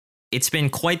It's been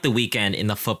quite the weekend in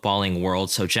the footballing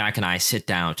world, so Jack and I sit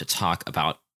down to talk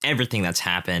about everything that's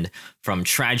happened, from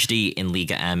tragedy in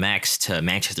Liga MX to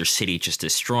Manchester City just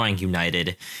destroying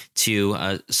United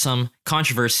to some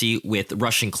controversy with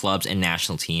Russian clubs and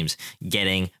national teams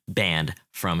getting banned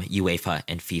from UEFA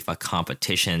and FIFA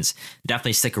competitions.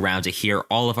 Definitely stick around to hear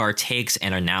all of our takes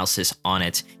and analysis on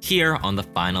it here on the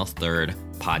Final Third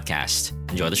podcast.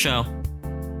 Enjoy the show.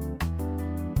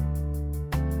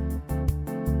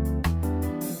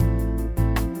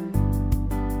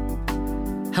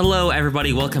 Hello,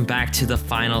 everybody. Welcome back to the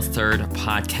Final Third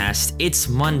podcast. It's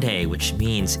Monday, which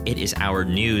means it is our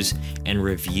news and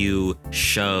review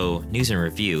show. News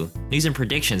and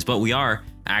predictions, but we are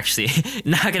actually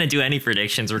not going to do any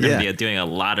predictions. We're going to be doing a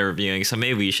lot of reviewing, so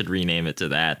maybe we should rename it to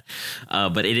that.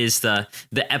 But it is the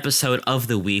episode of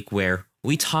the week where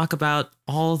we talk about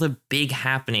all the big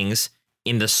happenings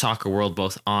in the soccer world,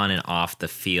 both on and off the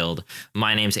field.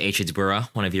 My name's H. Bura,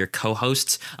 one of your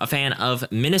co-hosts, a fan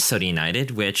of Minnesota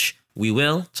United, which we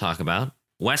will talk about,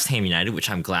 West Ham United, which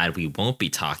I'm glad we won't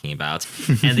be talking about,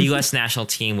 and the U.S. national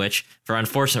team, which, for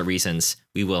unfortunate reasons,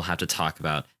 we will have to talk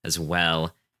about as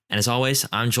well. And as always,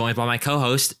 I'm joined by my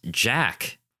co-host,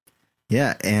 Jack.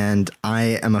 Yeah, and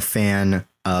I am a fan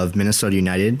of Minnesota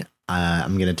United.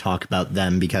 I'm going to talk about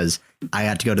them because I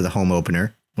got to go to the home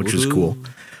opener, which was cool.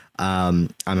 I'm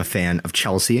a fan of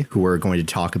Chelsea, who we're going to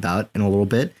talk about in a little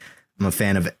bit. I'm a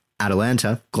fan of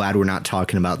Atalanta. Glad we're not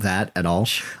talking about that at all.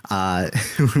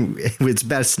 It's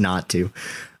best not to.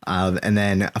 And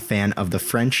then a fan of the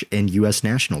French and U.S.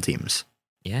 national teams.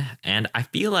 Yeah, and I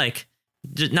feel like,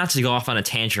 not to go off on a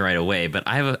tangent right away, but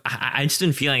I just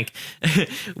been feeling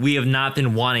we have not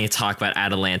been wanting to talk about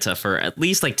Atalanta for at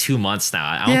least like 2 months now.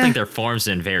 I don't think their form's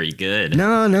been very good.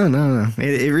 No.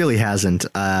 It really hasn't.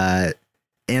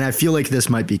 And I feel like this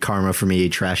might be karma for me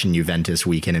trashing Juventus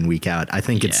week in and week out. I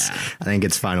think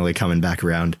it's finally coming back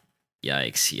around.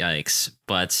 Yikes.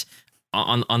 But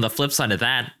on the flip side of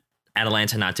that,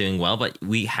 Atalanta not doing well, but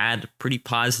we had pretty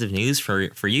positive news for you.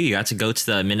 You got to go to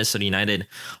the Minnesota United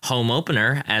home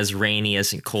opener, as rainy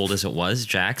as cold as it was,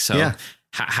 Jack. So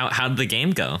how did the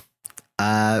game go?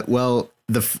 Well,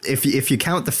 if you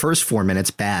count the first 4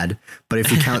 minutes, bad, but if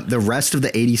you count the rest of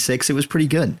the 86, it was pretty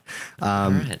good.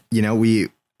 Right. You know,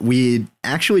 we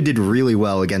actually did really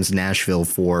well against Nashville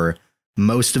for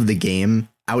most of the game,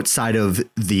 outside of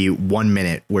the 1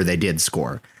 minute where they did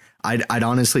score. I'd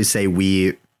honestly say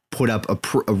we put up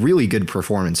a really good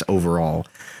performance overall.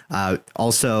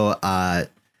 Also, our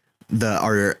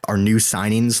new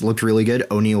signings looked really good.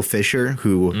 O'Neal Fisher,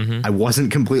 who I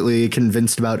wasn't completely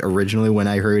convinced about originally when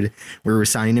I heard we were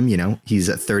signing him. You know, he's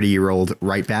a 30-year-old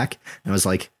right back. And I was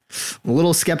like a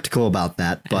little skeptical about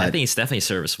that, but I think he's definitely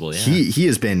serviceable. Yeah,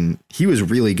 he was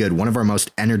really good. One of our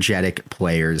most energetic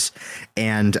players.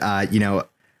 And,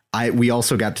 we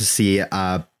also got to see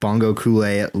Bongo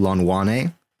Kule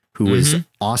Lonwane, who was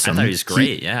awesome. I thought he was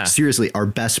great. Seriously, our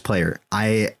best player.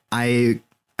 I'm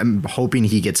hoping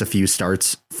he gets a few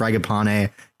starts.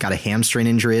 Fragapane got a hamstring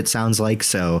injury, it sounds like.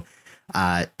 So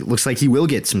it looks like he will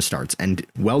get some starts, and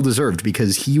well-deserved,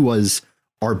 because he was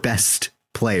our best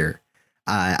player,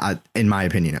 in my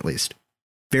opinion, at least.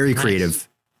 Very creative,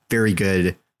 very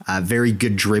good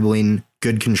dribbling,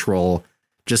 good control.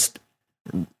 Just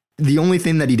the only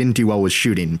thing that he didn't do well was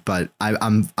shooting. But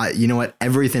you know what?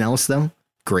 Everything else, though,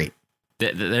 great.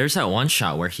 There's that one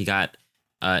shot where he got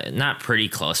not pretty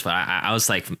close, but I was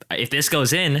like, if this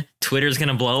goes in, Twitter's going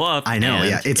to blow up. I know.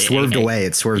 Yeah. It swerved away.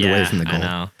 It swerved away from the goal. I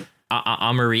know.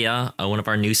 Amaria, one of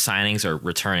our new signings or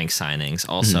returning signings,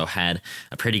 also had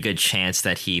a pretty good chance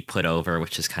that he put over,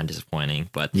 which is kind of disappointing.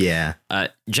 But yeah,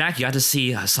 Jack, you got to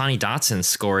see Hassani Dotson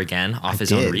score again off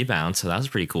his own rebound. So that was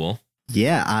pretty cool.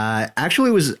 Yeah, actually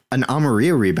it was an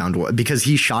Amaria rebound because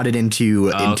he shot it into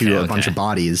a bunch of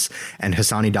bodies, and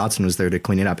Hassani Dotson was there to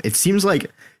clean it up. It seems like,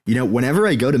 you know, whenever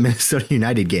I go to Minnesota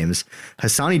United games,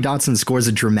 Hassani Dotson scores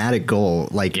a dramatic goal.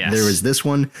 Like there was this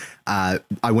one. I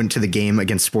went to the game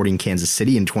against Sporting Kansas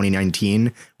City in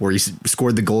 2019 where he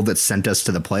scored the goal that sent us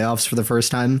to the playoffs for the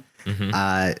first time.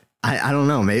 I don't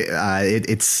know. Maybe,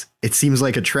 it seems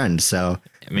like a trend. So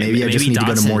maybe I just need to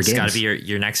go to more games. It's got to be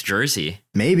your next jersey.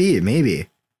 Maybe.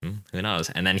 Who knows?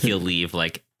 And then he'll leave,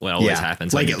 like what always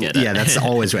happens. Like, that's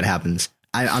always what happens.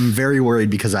 I'm very worried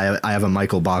because I have a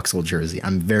Michael Boxall jersey.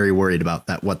 I'm very worried about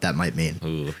that, what that might mean.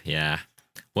 Ooh, yeah.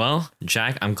 Well,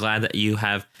 Jack, I'm glad that you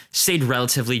have stayed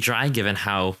relatively dry given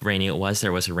how rainy it was.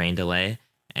 There was a rain delay.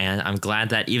 And I'm glad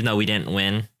that even though we didn't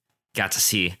win, got to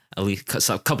see at least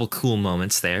a couple cool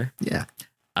moments there. Yeah.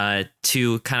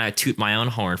 To kind of toot my own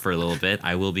horn for a little bit,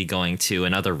 I will be going to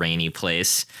another rainy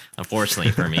place,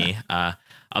 unfortunately for me.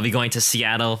 I'll be going to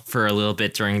Seattle for a little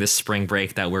bit during this spring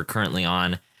break that we're currently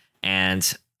on.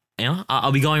 And,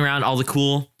 I'll be going around all the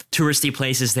cool touristy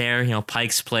places there,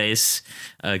 Pike's Place,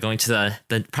 going to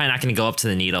the probably not going to go up to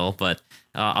the Needle, but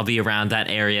I'll be around that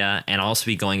area, and I'll also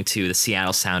be going to the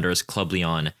Seattle Sounders Club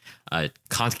Leon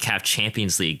CONCACAF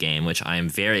Champions League game, which I am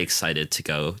very excited to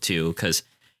go to because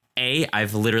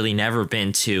I've literally never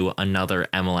been to another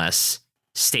MLS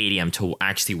stadium to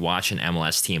actually watch an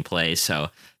MLS team play. So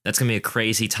that's going to be a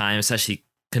crazy time, especially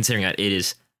considering that it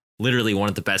is literally one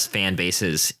of the best fan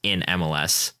bases in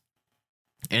MLS.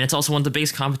 And it's also one of the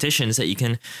biggest competitions that you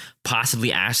can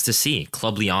possibly ask to see.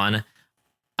 Club Leon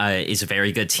is a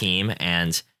very good team.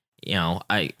 And,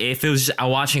 if it was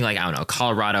watching,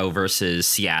 Colorado versus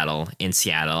Seattle in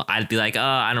Seattle, I'd be like, oh,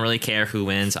 I don't really care who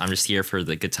wins. I'm just here for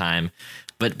the good time.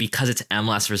 But because it's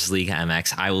MLS versus Liga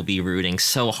MX, I will be rooting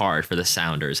so hard for the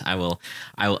Sounders. I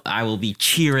will be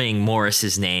cheering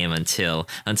Morris's name until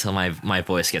my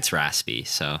voice gets raspy.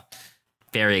 So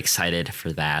very excited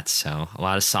for that. So a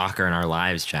lot of soccer in our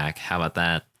lives, Jack. How about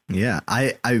that? Yeah,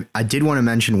 I did want to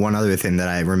mention one other thing that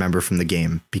I remember from the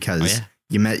game because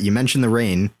you mentioned the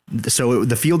rain. So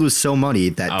the field was so muddy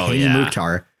that Haney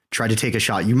Mukhtar tried to take a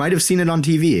shot. You might have seen it on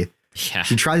TV. Yeah.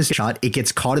 He tries a shot. It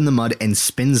gets caught in the mud and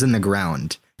spins in the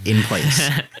ground in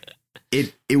place.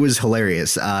 It was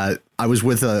hilarious. I was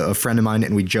with a friend of mine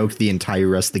and we joked the entire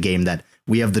rest of the game that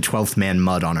we have the 12th man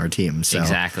mud on our team. So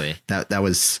exactly. That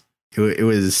was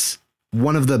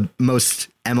one of the most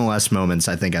MLS moments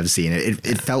I think I've seen.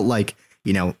 It felt like,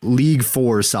 League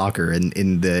 4 soccer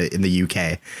in the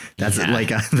UK. That's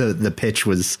the pitch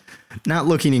was not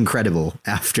looking incredible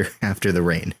after the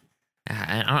rain.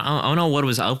 I don't know what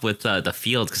was up with the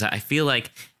field, because I feel like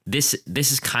this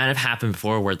has kind of happened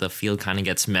before where the field kind of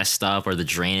gets messed up or the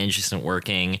drainage isn't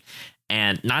working.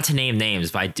 And not to name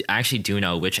names, but I actually do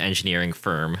know which engineering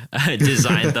firm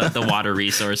designed the water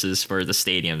resources for the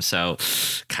stadium. So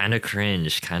kind of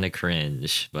cringe.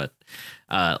 But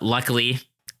luckily,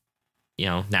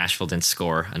 Nashville didn't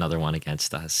score another one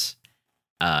against us.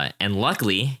 And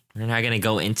luckily, we're now going to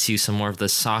go into some more of the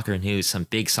soccer news, some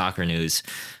big soccer news.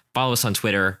 Follow us on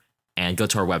Twitter and go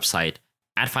to our website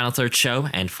at Final Third Show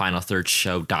and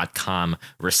finalthirdshow.com,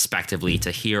 respectively,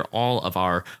 to hear all of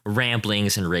our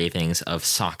ramblings and ravings of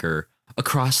soccer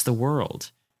across the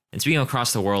world. And speaking of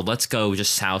across the world, let's go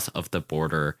just south of the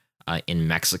border in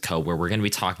Mexico, where we're going to be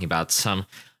talking about some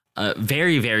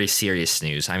very, very serious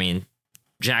news. I mean,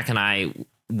 Jack and I,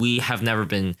 we have never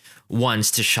been ones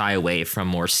to shy away from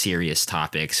more serious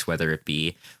topics, whether it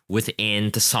be within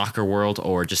the soccer world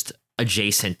or just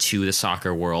adjacent to the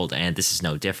soccer world, and this is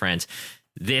no different.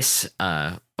 This,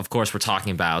 of course, we're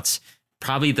talking about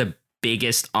probably the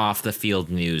biggest off the field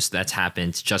news that's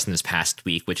happened just in this past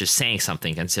week, which is saying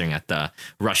something considering that the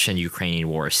Russian-Ukrainian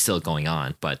war is still going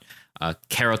on. But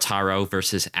Queretaro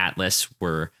versus Atlas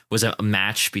was a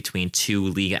match between two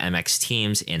Liga MX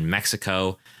teams in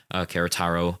Mexico.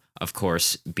 Queretaro, of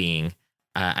course, being,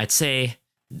 I'd say,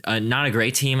 not a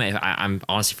great team. I'm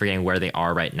honestly forgetting where they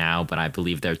are right now, but I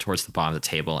believe they're towards the bottom of the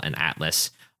table, and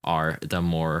Atlas are the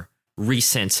more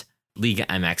recent Liga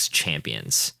MX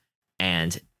champions.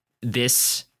 And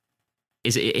this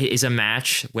is a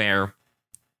match where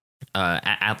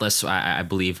Atlas, I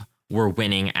believe, were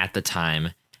winning at the time,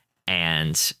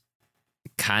 and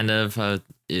kind of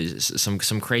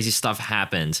some crazy stuff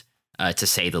happened, to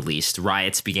say the least.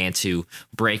 Riots began to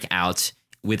break out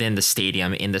within the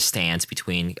stadium, in the stands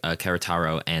between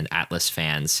Queretaro and Atlas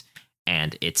fans,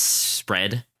 and it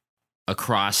spread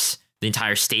across the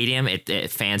entire stadium.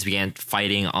 Fans began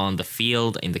fighting on the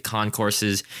field, in the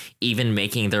concourses, even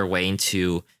making their way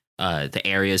into the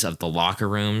areas of the locker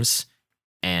rooms,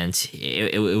 and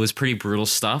it was pretty brutal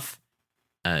stuff.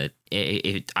 I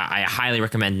highly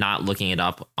recommend not looking it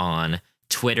up on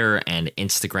Twitter and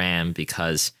Instagram,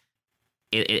 because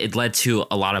it led to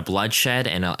a lot of bloodshed,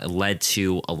 and it led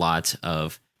to a lot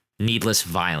of needless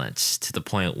violence, to the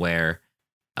point where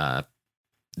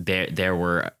there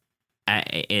were,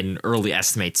 in early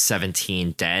estimates,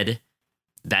 17 dead.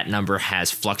 That number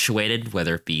has fluctuated,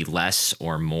 whether it be less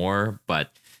or more,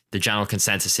 but the general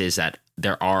consensus is that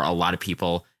there are a lot of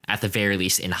people, at the very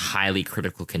least, in highly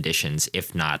critical conditions,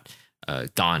 if not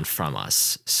gone from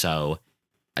us. So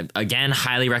again,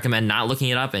 highly recommend not looking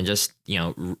it up and just,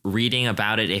 reading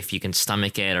about it if you can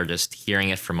stomach it, or just hearing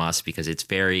it from us, because it's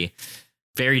very,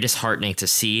 very disheartening to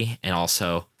see, and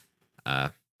also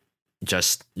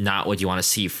just not what you want to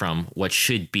see from what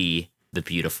should be the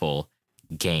beautiful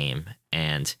game.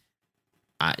 And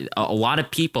a lot of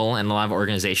people and a lot of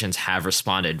organizations have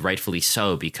responded, rightfully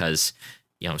so, because,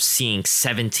 seeing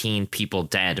 17 people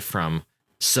dead from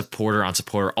supporter on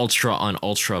supporter, ultra on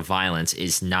ultra violence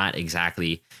is not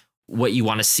exactly what you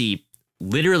want to see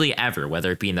literally ever,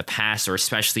 whether it be in the past or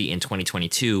especially in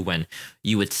 2022, when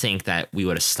you would think that we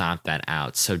would have stomped that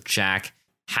out. So, Jack,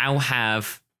 how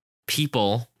have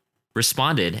people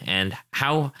responded, and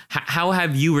how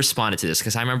have you responded to this?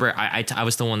 Because I remember I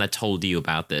was the one that told you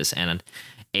about this, and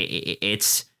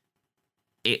it's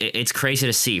crazy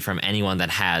to see from anyone that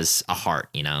has a heart,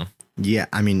 you know? Yeah,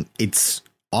 I mean, it's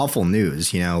awful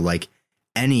news, you know, like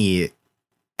any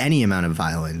amount of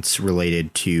violence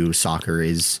related to soccer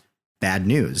is bad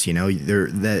news. You know,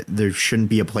 there shouldn't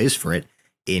be a place for it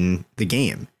in the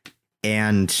game.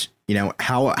 And, you know,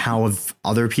 how have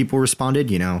other people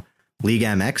responded? You know, Liga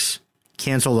MX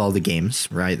canceled all the games,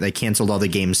 right? They canceled all the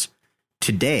games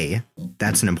today.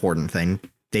 That's an important thing.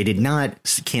 They did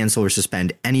not cancel or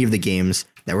suspend any of the games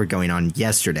that were going on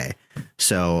yesterday.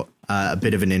 So a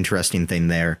bit of an interesting thing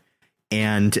there.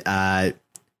 And,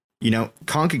 you know,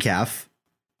 CONCACAF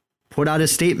put out a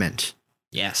statement.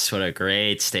 Yes, what a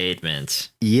great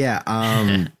statement.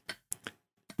 Yeah.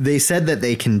 They said that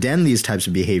they condemn these types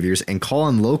of behaviors and call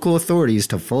on local authorities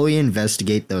to fully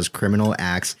investigate those criminal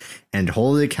acts and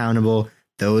hold accountable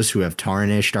those who have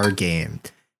tarnished our game.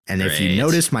 And Great. If you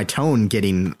notice my tone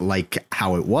getting like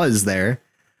how it was there,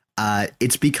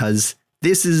 it's because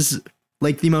this is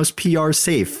like the most PR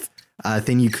safe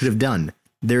thing you could have done.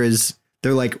 They're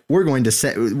like, we're going to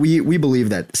set. We believe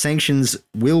that sanctions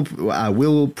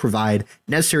will provide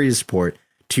necessary support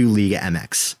to Liga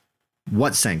MX.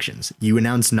 What sanctions? You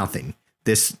announced nothing.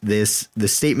 The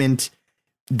statement,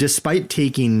 despite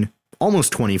taking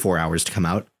almost 24 hours to come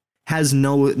out, has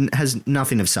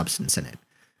nothing of substance in it.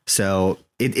 So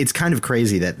it's kind of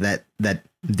crazy that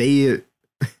they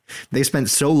spent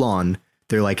so long.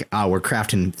 They're like, we're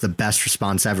crafting the best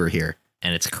response ever here.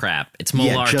 And it's crap. It's malarkey.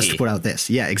 Yeah, just to put out this.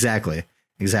 Yeah, exactly.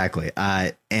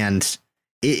 And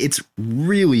it's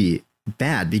really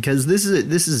bad because this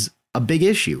is a big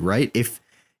issue, right?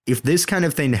 If this kind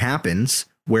of thing happens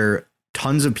where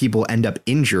tons of people end up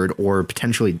injured or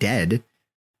potentially dead,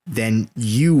 then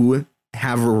you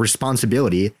have a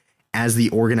responsibility as the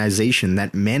organization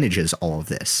that manages all of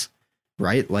this,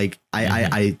 right? Like,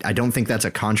 I don't think that's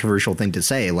a controversial thing to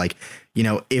say. Like, you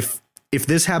know, if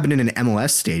this happened in an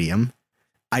MLS stadium,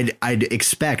 I'd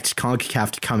expect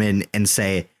CONCACAF to come in and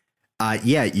say,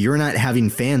 yeah, you're not having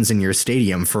fans in your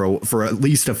stadium for at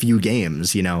least a few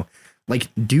games, you know, like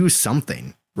do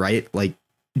something, right? Like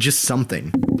just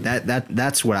something.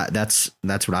 That's what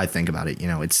I think about it. You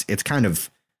know, it's kind of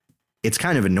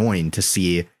annoying to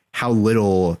see how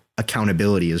little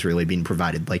accountability is really being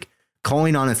provided, like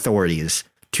calling on authorities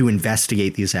to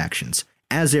investigate these actions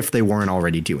as if they weren't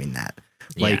already doing that.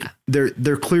 Like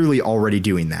they're clearly already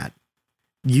doing that.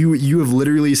 You have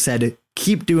literally said,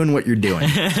 keep doing what you're doing.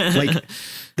 Like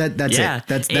that's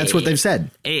it. That's what they've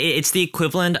said. It's the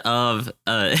equivalent of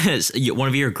one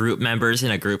of your group members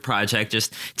in a group project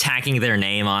just tacking their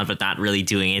name on, but not really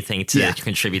doing anything to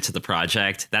contribute to the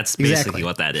project. That's basically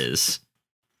what that is.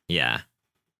 Yeah.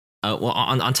 Well,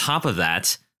 on top of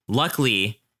that,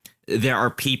 luckily, there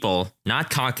are people, not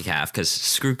CONCACAF, because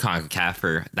screw CONCACAF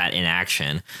for that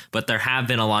inaction, but there have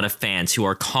been a lot of fans who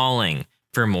are calling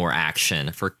for more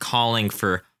action, for calling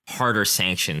for harder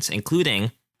sanctions,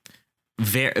 including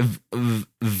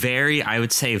very, I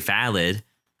would say, valid,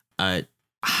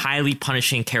 highly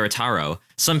punishing Queretaro.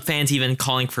 Some fans even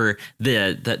calling for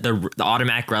the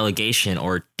automatic relegation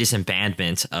or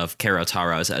disbandment of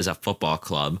Queretaro as a football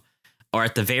club, or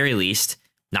at the very least,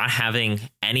 not having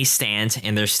any stand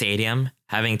in their stadium,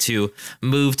 having to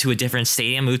move to a different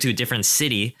stadium, move to a different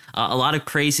city. A lot of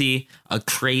crazy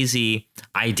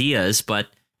ideas, but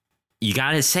you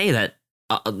got to say that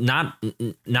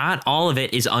not all of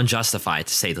it is unjustified,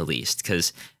 to say the least,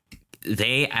 because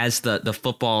they, as the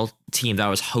football team that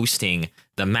was hosting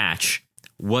the match,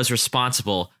 was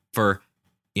responsible for,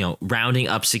 you know, rounding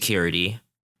up security,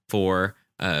 for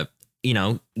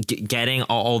getting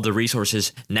all the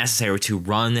resources necessary to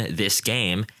run this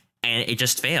game, and it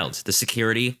just failed. The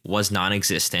security was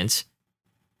non-existent,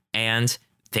 and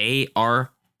they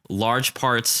are large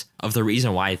parts of the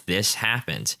reason why this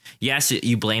happened. Yes,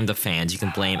 you blame the fans. You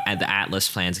can blame the Atlas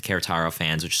fans, the Queretaro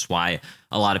fans, which is why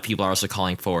a lot of people are also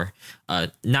calling for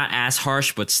not as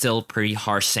harsh, but still pretty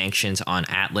harsh sanctions on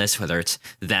Atlas, whether it's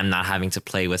them not having to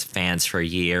play with fans for a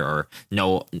year, or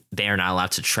no, they're not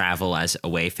allowed to travel as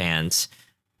away fans.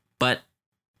 But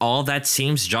all that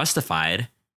seems justified,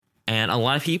 and a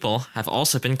lot of people have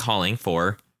also been calling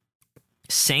for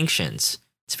sanctions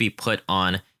to be put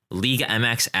on Liga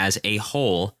MX as a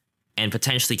whole, and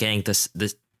potentially getting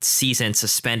season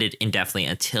suspended indefinitely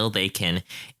until they can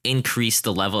increase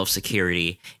the level of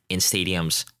security in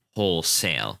stadiums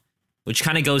wholesale, which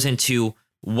kind of goes into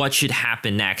what should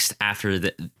happen next after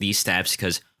these steps,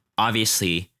 because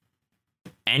obviously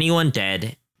anyone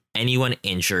dead, anyone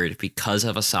injured because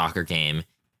of a soccer game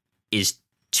is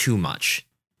too much.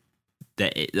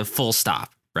 The full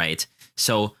stop, right?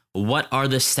 So what are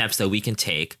the steps that we can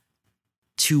take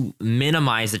to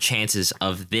minimize the chances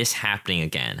of this happening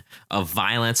again, of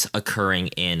violence occurring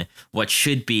in what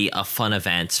should be a fun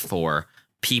event for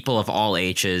people of all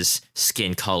ages,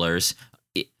 skin colors,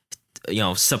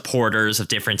 supporters of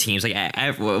different teams,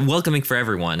 like welcoming for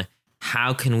everyone?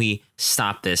 How can we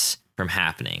stop this from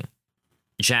happening?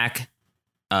 Jack,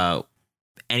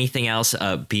 anything else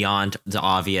beyond the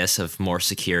obvious of more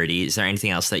security? Is there anything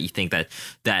else that you think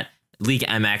that League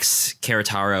MX,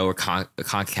 Queretaro, or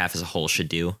CONCACAF as a whole should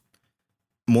do?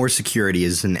 More security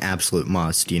is an absolute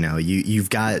must. You've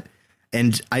got,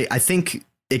 and I think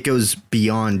it goes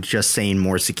beyond just saying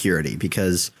more security,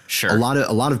 because sure, a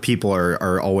lot of people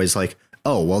are always like,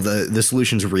 oh, well, the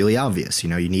solution's really obvious. You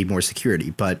need more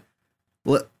security, but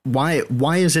why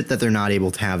is it that they're not able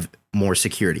to have more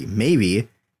security? Maybe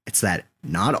it's that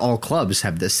not all clubs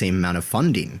have the same amount of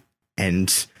funding,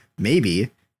 and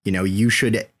maybe you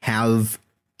should have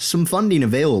some funding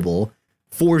available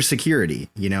for security,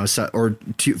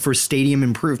 for stadium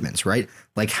improvements, right?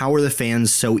 Like, how are the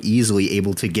fans so easily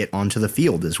able to get onto the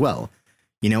field as well?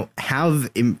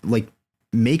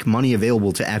 Make money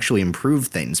available to actually improve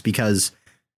things, because,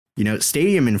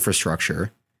 stadium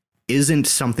infrastructure isn't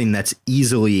something that's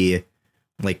easily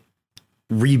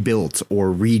rebuilt or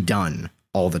redone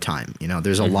all the time.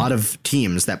 There's a lot of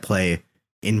teams that play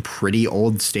in pretty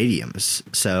old stadiums.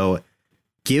 So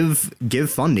give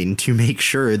funding to make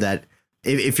sure that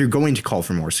if you're going to call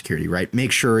for more security, right,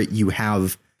 make sure you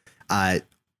have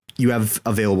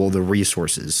available the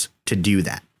resources to do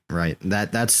that. Right.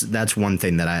 That's one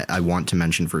thing that I want to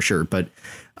mention for sure. But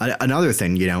another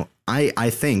thing, I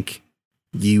think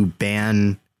you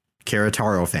ban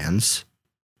Queretaro fans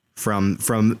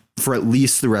for at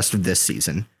least the rest of this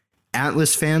season.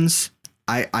 Atlas fans,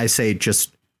 I say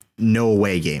just no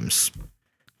away games.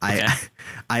 Okay.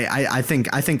 I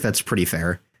think that's pretty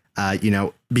fair.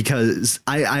 Because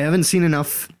I haven't seen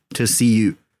enough to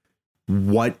see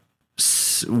what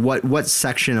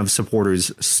section of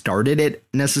supporters started it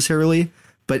necessarily,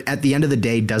 but at the end of the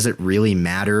day, does it really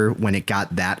matter when it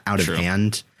got that out of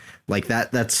hand? Like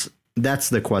that's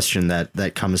the question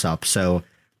that comes up. So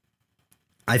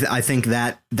I think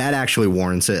that actually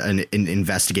warrants an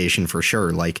investigation for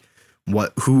sure. Like,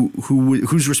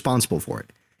 who's responsible for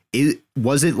it?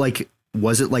 Was it like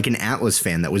an Atlas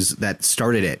fan that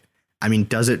started it? I mean,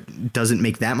 does it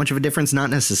make that much of a difference? Not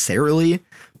necessarily,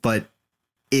 but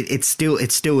it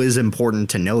still is important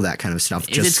to know that kind of stuff.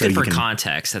 It's good for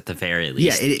context at the very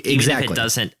least. Yeah, exactly. Even if it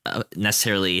doesn't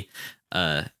necessarily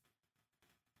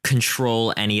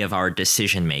control any of our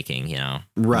decision making, right.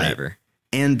 Whatever.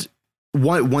 And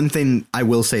one thing I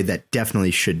will say that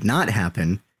definitely should not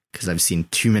happen, because I've seen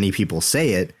too many people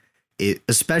say it,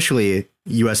 especially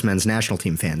U.S. men's national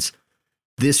team fans,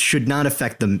 this should not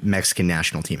affect the Mexican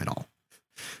national team at all.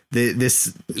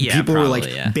 People were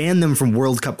like, ban them from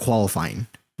World Cup qualifying.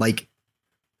 Like,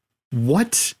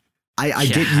 what? I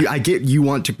get you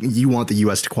want the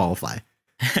U.S. to qualify,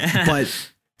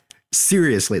 but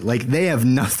seriously, like, they have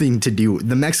nothing to do.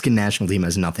 The Mexican national team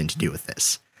has nothing to do with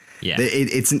this. Yeah,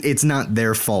 it's not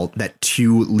their fault that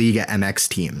two Liga MX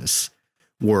teams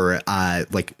were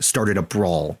started a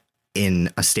brawl in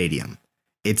a stadium.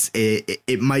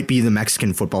 It might be the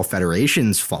Mexican Football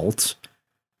Federation's fault,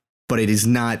 but it is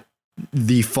not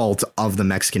the fault of the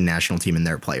Mexican national team and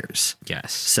their players.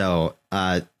 Yes. So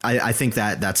I think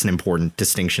that's an important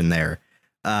distinction there.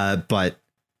 But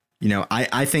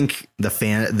I think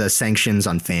the sanctions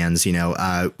on fans,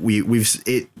 we've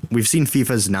seen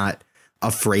FIFA's not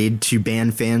afraid to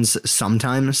ban fans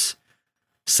sometimes.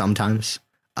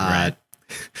 Right.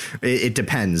 It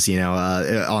depends,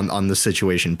 on the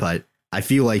situation, but I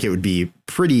feel like it would be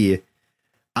pretty.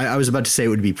 I was about to say it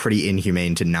would be pretty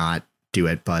inhumane to not do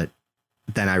it, but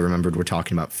then I remembered we're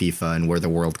talking about FIFA and where the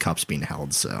World Cup's being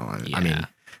held. So, I mean,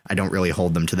 I don't really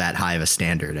hold them to that high of a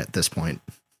standard at this point.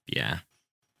 Yeah.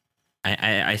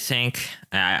 I think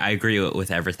I agree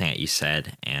with everything that you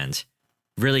said, and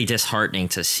really disheartening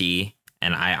to see.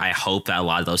 And I hope that a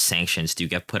lot of those sanctions do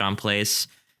get put on place.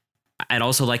 I'd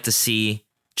also like to see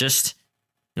just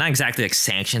not exactly like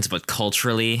sanctions, but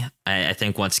culturally, I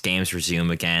think once games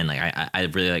resume again, like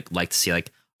I'd really like to see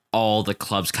like all the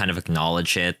clubs kind of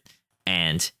acknowledge it.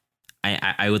 And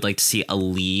I would like to see a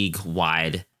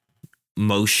league-wide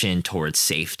motion towards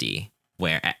safety,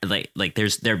 where like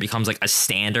there becomes like a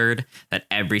standard that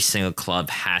every single club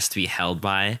has to be held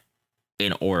by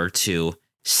in order to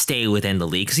stay within the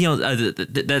league. Because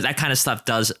that kind of stuff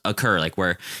does occur, like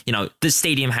where the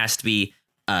stadium has to be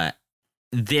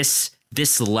this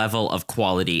level of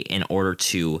quality in order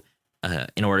to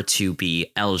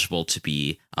be eligible to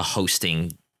be a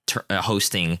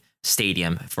hosting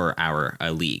stadium for our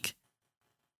league.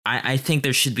 I think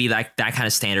there should be that kind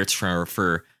of standards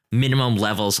for minimum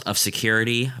levels of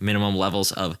security, minimum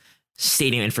levels of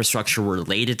stadium infrastructure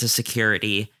related to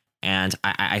security. And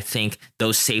I think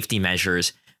those safety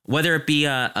measures, whether it be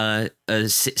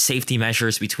safety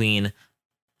measures between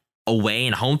away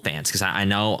and home fans, because I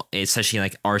know, especially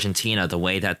like Argentina, the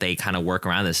way that they kind of work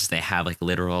around this is they have like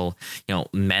literal,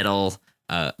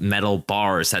 metal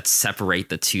bars that separate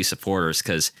the two supporters,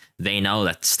 because they know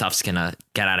that stuff's gonna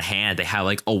get out of hand. They have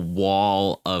like a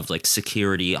wall of like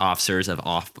security officers, of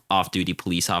off-duty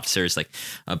police officers, like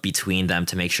between them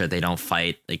to make sure they don't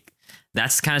fight. Like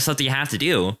that's the kind of stuff that you have to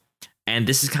do. And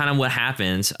this is kind of what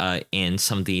happens in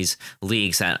some of these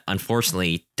leagues that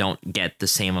unfortunately don't get the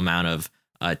same amount of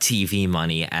TV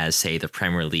money as, say, the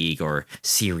Premier League or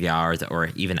Serie A or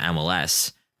even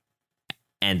MLS.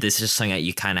 And this is something that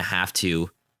you kind of have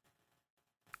to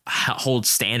hold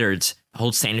standards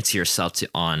to yourself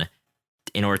on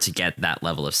in order to get that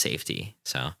level of safety.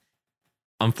 So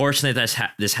unfortunately,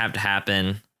 this have to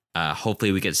happen.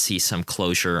 Hopefully we get to see some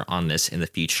closure on this in the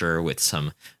future with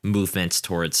some movements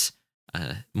towards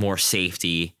more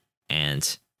safety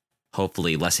and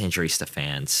hopefully less injuries to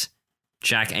fans.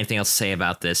 Jack, anything else to say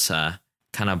about this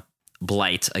kind of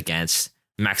blight against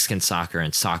Mexican soccer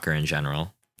and soccer in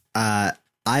general? I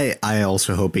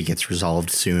also hope it gets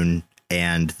resolved soon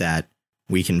and that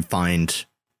we can find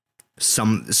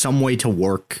some way to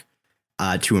work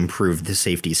to improve the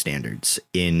safety standards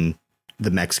in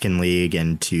the Mexican League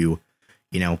and to,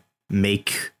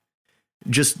 make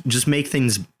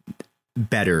things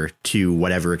better to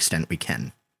whatever extent we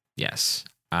can. Yes,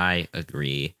 I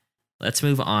agree. Let's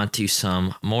move on to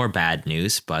some more bad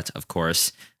news, but of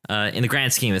course, in the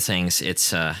grand scheme of things,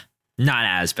 it's not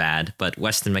as bad. But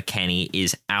Weston McKennie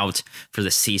is out for the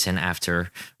season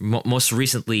after most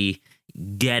recently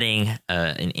getting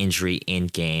an injury in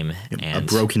game. And a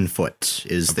broken foot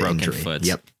is the injury. Foot.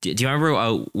 Yep. Do you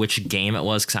remember which game it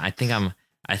was? Because I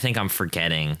think I'm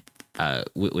forgetting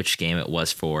which game it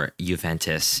was for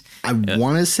Juventus. I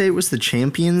want to say it was the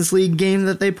Champions League game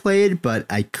that they played, but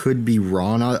I could be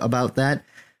wrong about that.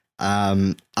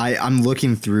 I'm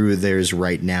looking through theirs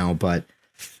right now, but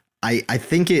I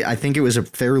think it was a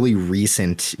fairly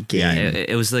recent game. Yeah,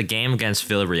 it was the game against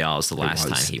Villarreal the last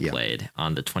time he played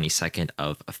on the 22nd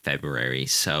of February.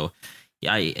 So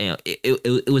yeah,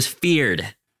 it was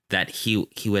feared that he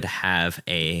would have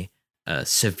a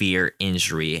severe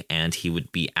injury and he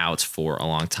would be out for a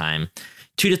long time.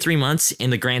 2 to 3 months in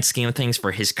the grand scheme of things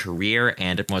for his career,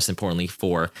 and most importantly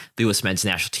for the U.S. men's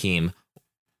national team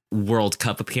World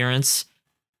Cup appearance,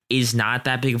 is not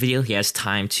that big of a deal. He has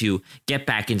time to get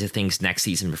back into things next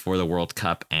season before the World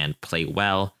Cup and play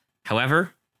well.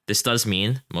 However, this does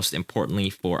mean, most importantly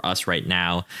for us right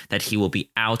now, that he will be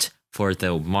out for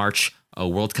the March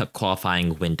World Cup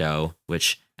qualifying window,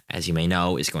 which, as you may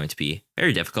know, is going to be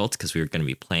very difficult because we're going to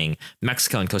be playing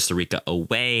Mexico and Costa Rica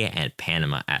away and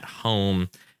Panama at home.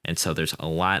 And so there's a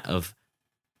lot of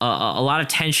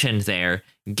tension there,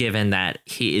 given that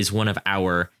he is one of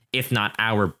our, if not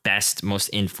our best, most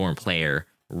informed player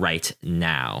right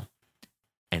now.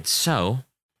 And so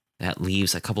that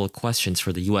leaves a couple of questions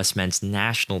for the U.S. men's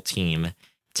national team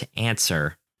to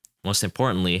answer. Most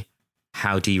importantly,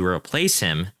 how do you replace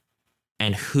him?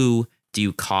 And who do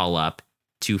you call up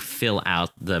to fill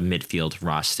out the midfield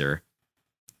roster?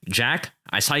 Jack,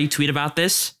 I saw you tweet about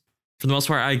this. For the most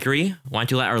part, I agree. Why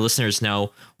don't you let our listeners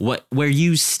know where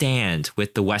you stand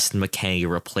with the Weston McKennie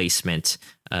replacement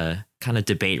kind of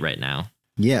debate right now?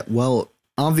 Yeah, well,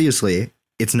 obviously,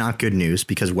 it's not good news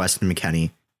because Weston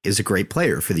McKennie is a great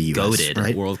player for the U.S. Goated,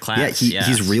 right? World class. Yeah,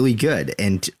 he's really good,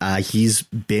 and he's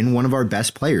been one of our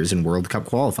best players in World Cup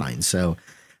qualifying. So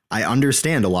I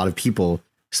understand a lot of people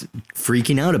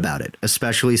freaking out about it,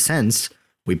 especially since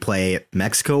we play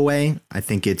Mexico away. I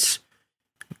think it's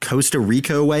Costa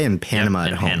Rica away and Panama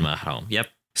at home. Panama at home. Yep.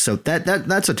 So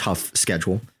that's a tough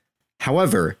schedule.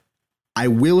 However, I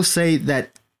will say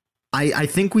that I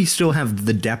think we still have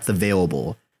the depth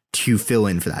available to fill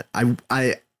in for that.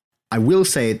 I will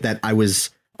say that I was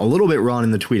a little bit wrong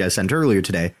in the tweet I sent earlier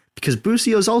today because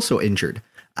Busio is also injured,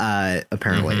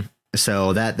 apparently. Mm-hmm.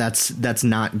 So that's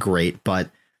not great, but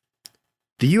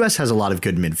the U.S. has a lot of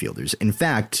good midfielders. In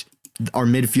fact, our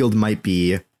midfield might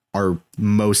be our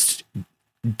most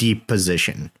deep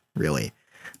position, really.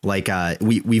 Like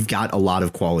we've got a lot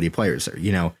of quality players there.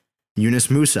 You know, Yunus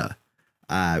Musa.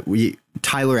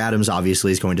 Tyler Adams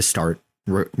obviously is going to start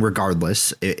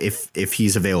regardless if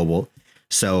he's available.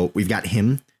 So we've got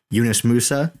him, Yunus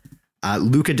Musa,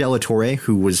 Luca de la Torre,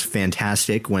 who was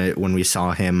fantastic when we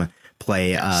saw him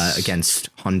play against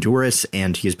Honduras,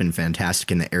 and he's been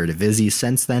fantastic in the Eredivisie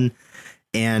since then.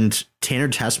 And Tanner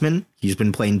Tessman, he's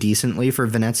been playing decently for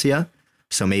Venezia,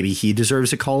 so maybe he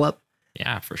deserves a call up.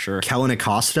 Yeah, for sure. Kellen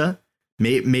Acosta,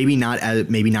 maybe not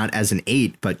as an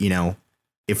 8, but you know,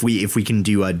 if we can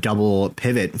do a double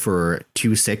pivot for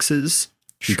 2 6s,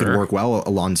 he could work well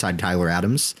alongside Tyler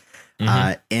Adams.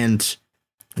 And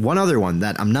one other one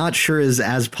that I'm not sure is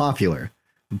as popular,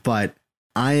 but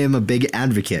I am a big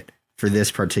advocate for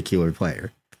this particular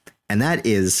player, and that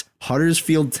is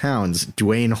Huddersfield Town's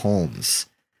Dwayne Holmes.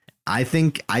 I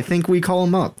think we call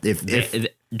him up. If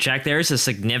Jack, there is a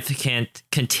significant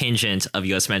contingent of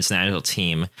U.S. men's national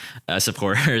team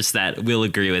supporters that will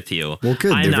agree with you. Well,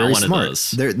 good. I'm they're not very one smart.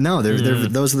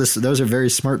 of those. Those are very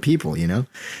smart people. You know,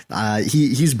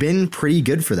 he's been pretty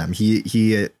good for them.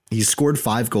 He scored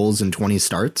 5 goals in 20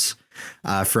 starts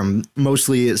from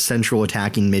mostly central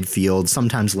attacking midfield,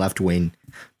 sometimes left wing,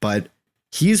 but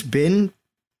he's been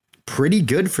pretty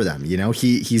good for them. You know,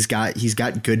 he's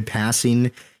got good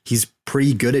passing. He's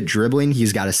pretty good at dribbling.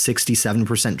 He's got a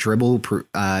 67% dribble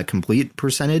complete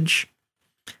percentage.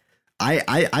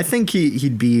 I think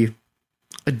he'd be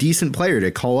a decent player to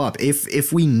call up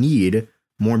if we need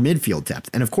more midfield depth.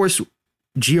 And of course,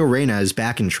 Gio Reyna is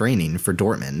back in training for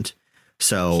Dortmund,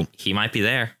 so he might be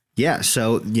there. Yeah,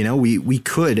 so you know we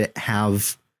could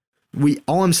have.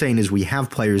 All I'm saying is we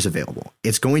have players available.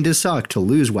 It's going to suck to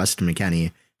lose Weston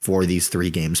McKennie for these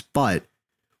 3 games, but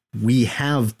we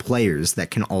have players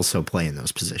that can also play in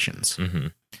those positions. Mm-hmm.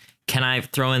 Can I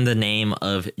throw in the name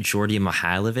of Jordi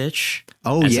Mihailovic?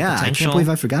 Oh, yeah. I can't believe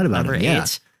I forgot about him. Yeah.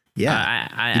 8? Yeah.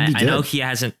 I know he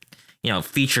hasn't,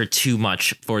 featured too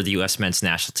much for the U.S. men's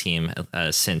national team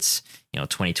since,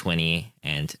 2020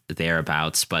 and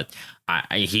thereabouts, but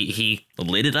he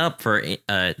lit it up for,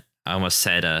 I almost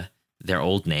said their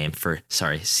old name for,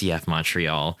 CF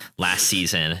Montreal last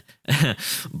season.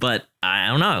 But I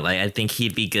don't know. I think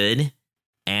he'd be good.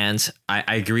 And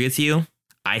I agree with you.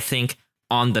 I think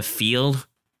on the field,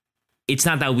 it's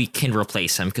not that we can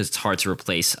replace him because it's hard to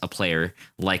replace a player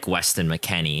like Weston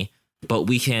McKennie, but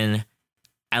we can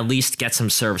at least get some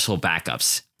serviceable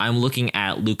backups. I'm looking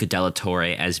at Luca de la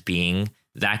Torre as being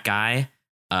that guy.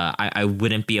 I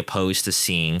wouldn't be opposed to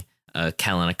seeing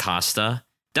Kellen Acosta.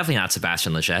 Definitely not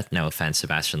Sebastian Lletget. No offense,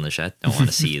 Sebastian Lletget. Don't want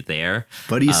to see you there.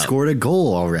 But he scored a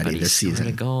goal already this season.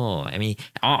 A goal. I mean,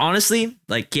 honestly,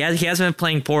 he hasn't been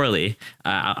playing poorly.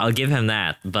 I'll give him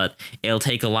that. But it'll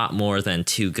take a lot more than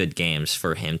 2 good games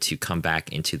for him to come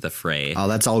back into the fray. Oh,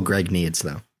 that's all Greg needs,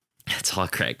 though. That's all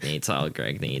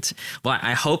Greg needs. Well,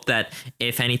 I hope that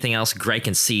if anything else, Greg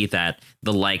can see that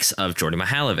the likes of Jordi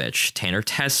Mihailovic, Tanner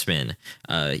Tessman,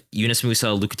 Yunus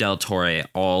Musa, Luca de la Torre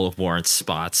all warrant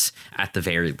spots at the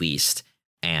very least.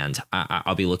 And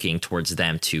I'll be looking towards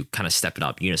them to kind of step it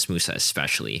up, Yunus Musa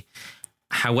especially.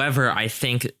 However, I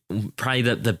think probably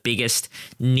the biggest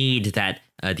need that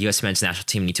the U.S. men's national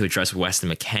team need to address with Weston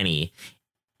McKennie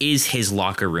is his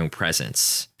locker room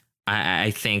presence.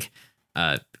 I think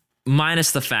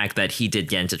minus the fact that he did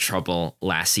get into trouble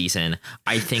last season,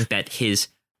 I think that his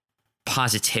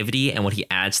positivity and what he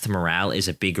adds to morale is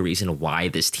a big reason why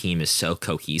this team is so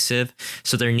cohesive.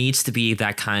 So there needs to be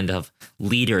that kind of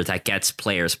leader that gets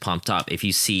players pumped up. If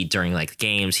you see during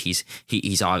games, he's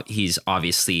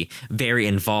obviously very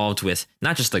involved with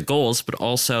not just the goals, but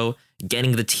also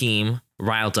getting the team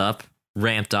riled up,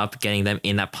 ramped up, getting them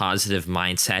in that positive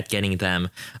mindset, getting them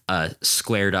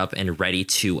squared up and ready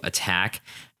to attack.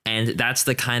 And that's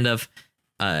the kind of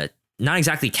not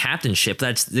exactly captainship.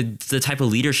 That's the type of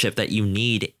leadership that you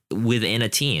need within a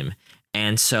team.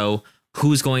 And so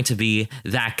who's going to be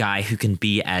that guy who can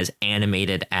be as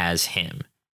animated as him?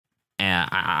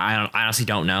 I honestly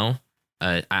don't know.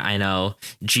 I know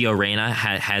Gio Reyna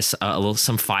has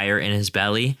some fire in his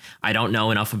belly. I don't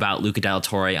know enough about Luca de la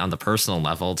Torre on the personal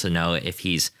level to know if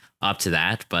he's up to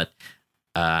that. But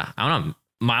I don't know.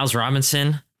 Miles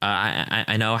Robinson,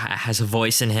 I know has a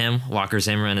voice in him. Walker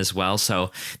Zimmerman as well. So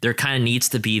there kind of needs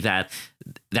to be that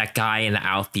guy in the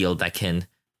outfield that can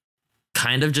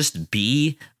kind of just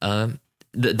be the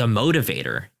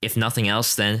motivator. If nothing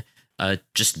else, then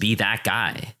just be that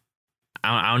guy.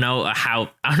 I don't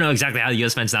know exactly how the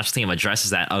U.S. men's national team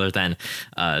addresses that, other than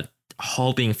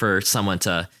hoping for someone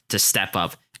to step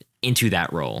up into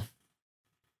that role.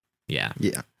 Yeah.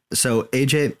 Yeah. So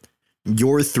AJ,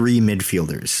 your three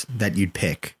midfielders that you'd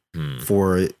pick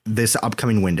for this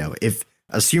upcoming window. If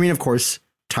assuming, of course,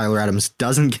 Tyler Adams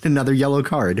doesn't get another yellow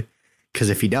card, because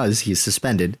if he does, he's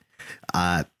suspended.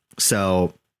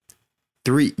 So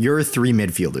your three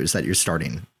midfielders that you're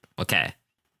starting. Okay.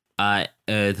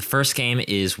 The first game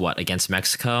is what, against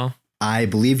Mexico? I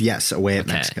believe, yes, away at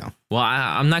Mexico. Well,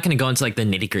 I'm not going to go into like the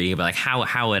nitty gritty, but like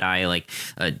how would I like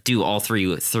do all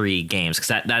three games?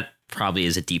 Because that probably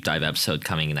is a deep dive episode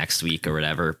coming next week or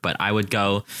whatever. But I would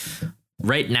go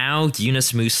right now,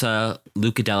 Yunus Musa,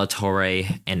 Luca Della Torre,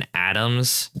 and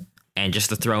Adams. And just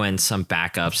to throw in some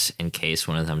backups in case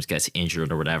one of them gets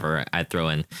injured or whatever, I'd throw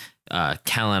in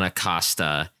Kellen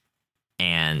Acosta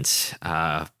and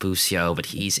Busio, but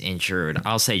he's injured.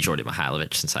 I'll say Jordan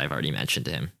Mihailovic since I've already mentioned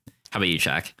him. How about you,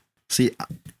 Jack? See,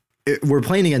 we're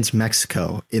playing against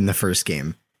Mexico in the first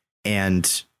game,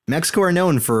 and Mexico are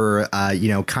known for,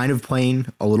 kind of playing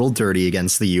a little dirty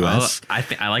against the U.S. Oh,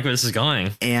 I like where this is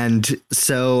going. And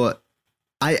so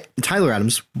Tyler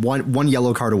Adams, one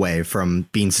yellow card away from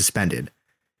being suspended,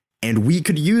 and we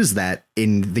could use that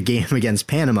in the game against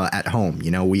Panama at home.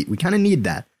 We kind of need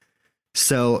that.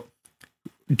 So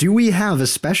do we have a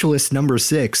specialist number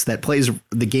 6 that plays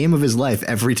the game of his life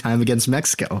every time against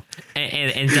Mexico?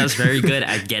 And does very good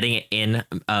at getting in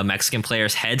Mexican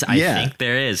players' heads? I think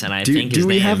there is. And do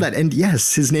we have that? And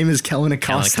yes, his name is Kellen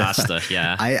Acosta. Kellen Acosta,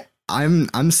 yeah.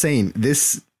 I'm saying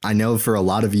this, I know for a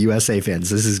lot of USA fans,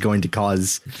 this is going to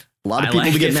cause a lot of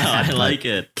people to get mad. I like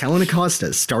it. Kellen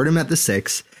Acosta, start him at the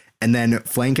 6. And then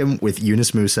flank him with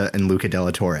Yunus Musa and Luca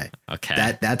Della Torre.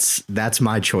 Okay. That's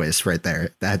my choice right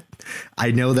there. That I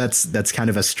know that's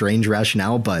kind of a strange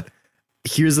rationale, but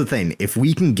here's the thing. If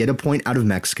we can get a point out of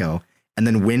Mexico and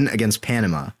then win against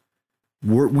Panama,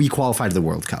 we qualify to the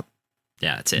World Cup.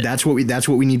 Yeah, that's it. That's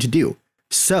what we need to do.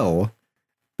 So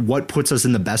what puts us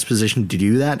in the best position to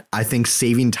do that? I think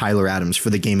saving Tyler Adams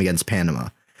for the game against Panama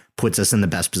puts us in the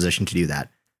best position to do that.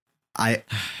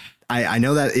 I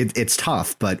know that it's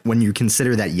tough, but when you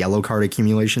consider that yellow card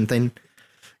accumulation thing,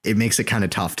 it makes it kind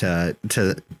of tough to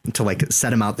like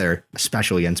set him out there,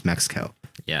 especially against Mexico.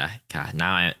 Yeah, God.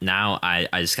 Now I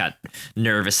just got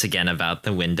nervous again about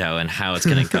the window and how it's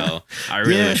gonna go. I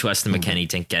really wish Weston McKennie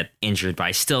didn't get injured, but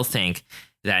I still think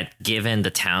that given the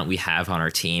talent we have on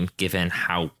our team, given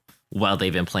how well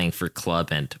they've been playing for club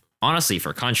and honestly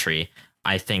for country,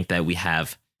 I think that we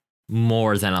have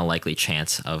more than a likely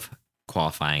chance of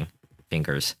qualifying.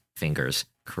 Fingers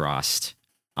crossed.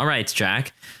 All right,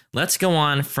 Jack, let's go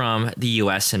on from the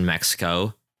U.S. and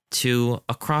Mexico to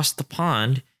across the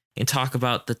pond and talk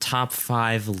about the top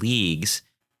 5 leagues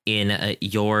in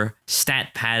your stat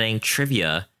padding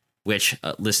trivia, which,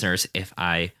 listeners, if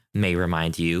I may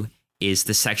remind you, is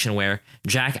the section where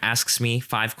Jack asks me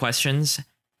 5 questions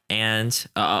and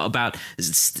about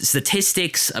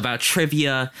statistics, about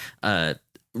trivia,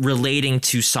 relating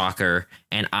to soccer,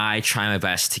 and I try my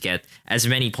best to get as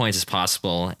many points as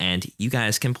possible, and you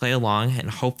guys can play along and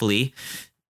hopefully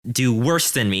do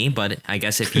worse than me, but I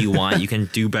guess if you want, you can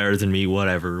do better than me,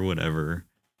 whatever.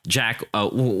 Jack,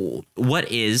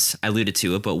 what is, I alluded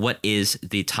to it, but what is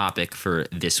the topic for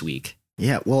this week?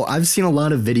 Yeah, well, I've seen a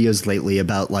lot of videos lately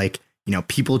about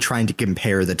people trying to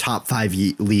compare the top 5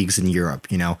 leagues in Europe,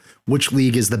 which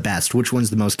league is the best, which one's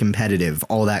the most competitive,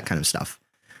 all that kind of stuff.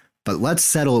 But let's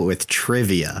settle it with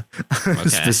trivia,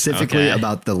 specifically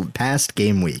about the past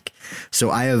game week.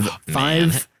 So I have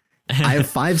five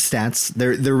stats.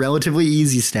 They're relatively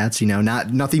easy stats,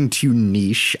 nothing too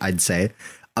niche, I'd say,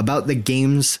 about the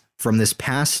games from this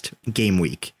past game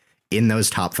week in those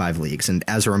top 5 leagues. And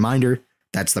as a reminder,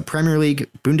 that's the Premier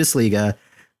League, Bundesliga,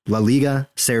 La Liga,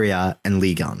 Serie A, and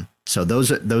Ligue 1. So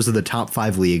those are the top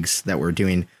 5 leagues that we're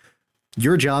doing.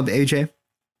 Your job, AJ,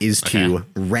 is to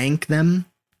rank them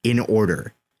in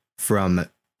order from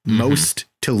most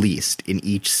to least in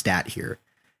each stat here.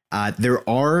 There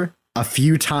are a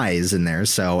few ties in there,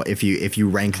 so if you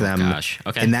rank them,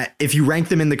 and that if you rank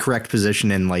them in the correct position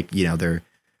and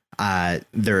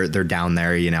they're down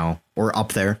there, or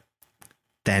up there,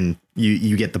 then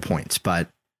you get the points. But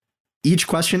each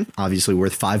question obviously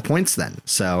worth 5 points then,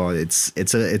 so it's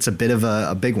a bit of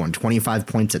a big one. 25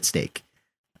 points at stake.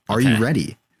 Are you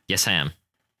ready? Yes, I am.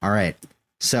 All right,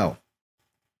 so.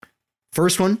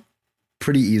 First one,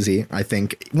 pretty easy, I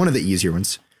think. One of the easier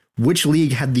ones. Which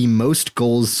league had the most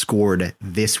goals scored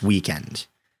this weekend?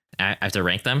 I have to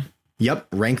rank them? Yep,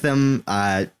 rank them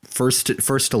first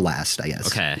to last, I guess.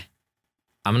 Okay.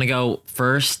 I'm going to go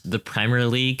first, the Premier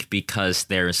League, because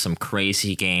there's some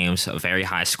crazy games, very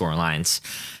high score lines.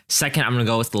 Second, I'm going to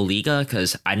go with the Liga,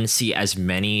 because I didn't see as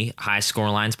many high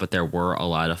score lines, but there were a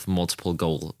lot of multiple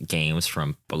goal games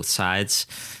from both sides.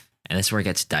 and this is where it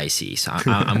gets dicey. So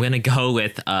I'm gonna go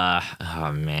with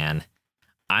I'm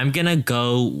gonna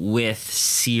go with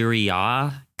Serie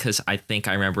A because I think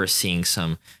I remember seeing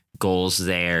some goals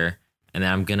there, and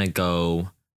then I'm gonna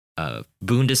go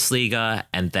Bundesliga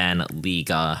and then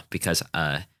Liga because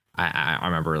I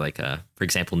remember for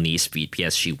example Nice beat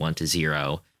PSG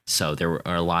 1-0, so there were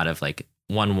a lot of 1-1,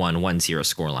 1-0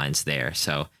 score lines there.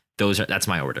 So that's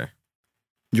my order.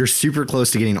 You're super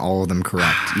close to getting all of them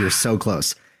correct. You're so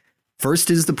close.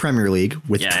 First is the Premier League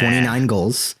with 29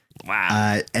 goals.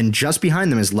 Wow. And just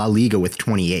behind them is La Liga with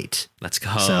 28. Let's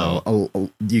go.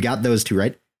 So you got those two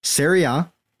right. Serie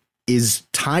A is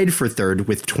tied for third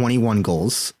with 21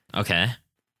 goals. Okay.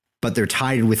 But they're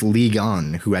tied with Ligue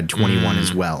 1, who had 21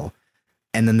 as well.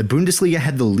 And then the Bundesliga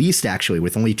had the least, actually,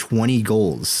 with only 20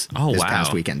 goals this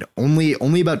past weekend.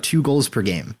 Only about 2 goals per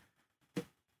game.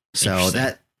 So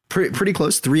that pretty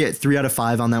close. 3 out of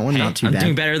 5 on that one. Not too bad. I'm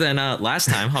doing better than last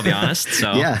time, I'll be honest.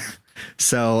 So yeah.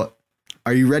 So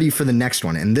are you ready for the next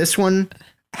one? And this one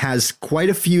has quite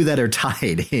a few that are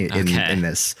tied in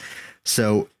this.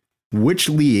 So which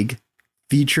league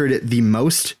featured the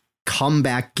most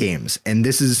comeback games? And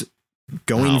this is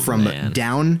going from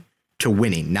down to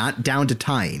winning, not down to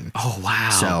tying. Oh, wow.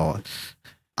 So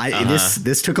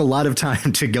this took a lot of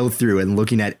time to go through and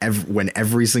looking at when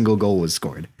every single goal was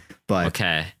scored. But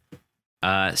okay.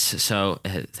 So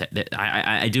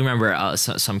I do remember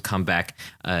some comeback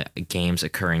games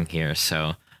occurring here.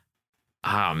 So,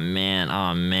 oh man.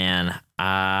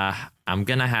 I'm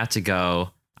gonna have to go.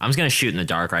 I'm just gonna shoot in the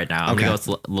dark right now. I'm gonna go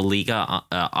with La Liga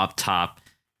up top,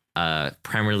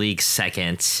 Premier League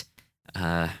second,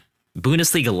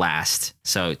 Bundesliga last.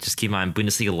 So just keep in mind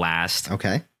Bundesliga last.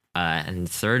 Okay. And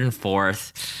third and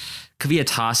fourth could be a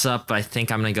toss up, but I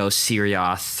think I'm gonna go Serie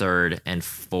A third and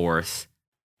fourth.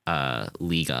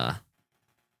 Liga.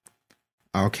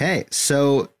 Okay,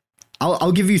 so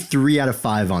I'll give you 3 out of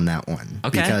 5 on that one.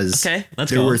 Okay, because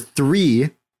let's there go. were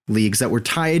 3 leagues that were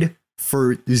tied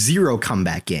for 0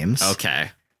 comeback games.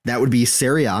 Okay, that would be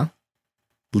Serie A,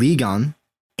 Ligue 1,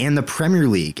 and the Premier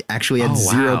League actually had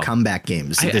 0 comeback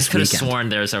games this weekend. I could have sworn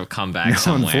there's a comeback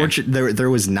somewhere. Unfortunately, there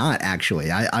was not actually.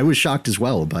 I was shocked as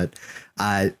well, but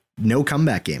no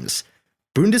comeback games.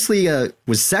 Bundesliga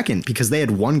was second because they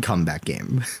had 1 comeback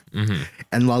game. Mm-hmm.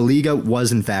 And La Liga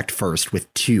was, in fact, first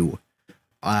with 2,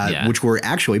 which were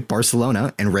actually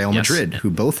Barcelona and Real Madrid, who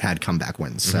both had comeback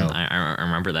wins. So I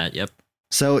remember that. Yep.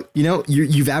 So,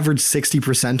 you've averaged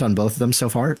 60% on both of them so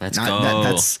far. Let's go.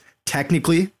 That's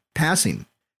technically passing.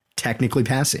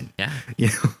 Yeah.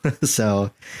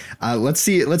 So let's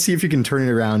see if you can turn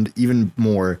it around even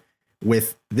more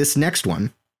with this next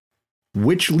one.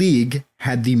 Which league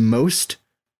had the most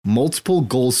multiple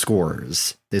goal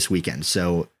scorers this weekend?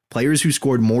 So players who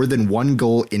scored more than 1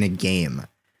 goal in a game.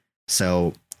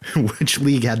 So which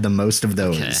league had the most of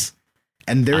those? Okay.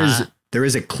 And there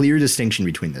is a clear distinction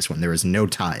between this one. There is no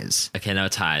ties. Okay, no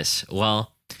ties.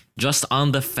 Well, just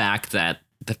on the fact that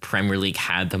the Premier League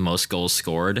had the most goals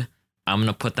scored, I'm going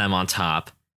to put them on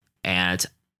top. And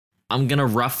I'm going to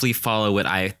roughly follow what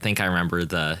I think I remember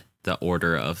the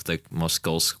order of the most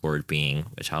goals scored being,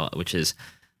 which is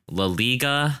La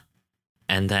Liga,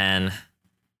 and then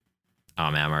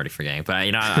oh man, I'm already forgetting. But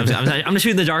I'm gonna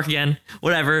shoot in the dark again.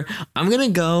 Whatever. I'm gonna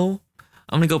go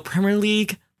Premier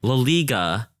League, La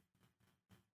Liga,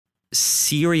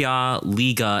 Serie A,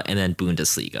 Liga, and then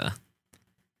Bundesliga.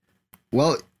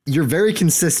 Well, you're very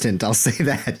consistent. I'll say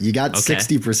that. You got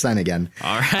 60% again.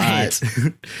 All right.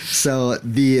 So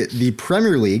the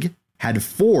Premier League had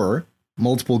 4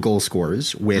 multiple goal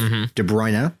scorers with De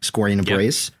Bruyne scoring a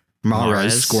brace,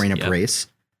 Mahrez scoring a brace,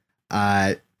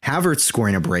 Havertz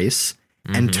scoring a brace,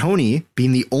 and Tony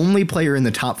being the only player in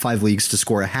the top 5 leagues to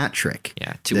score a hat trick.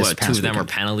 Yeah, two of them were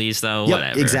penalties though. Yep,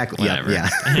 whatever. Exactly. Whatever. Yeah,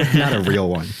 not a real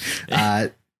one.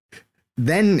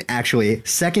 Then actually,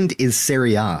 second is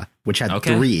Serie A, which had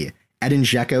 3. Edin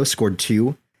Dzeko scored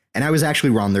 2, and I was actually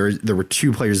wrong. There were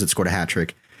 2 players that scored a hat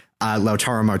trick.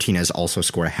 Lautaro Martinez also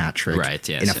scored a hat trick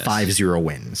in a 5-0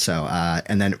 win. So,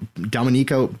 and then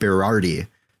Domenico Berardi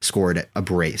scored a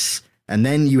brace. And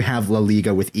then you have La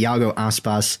Liga with Iago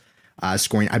Aspas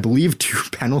scoring, I believe, 2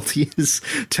 penalties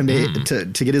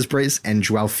to get his brace, and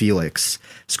Joao Felix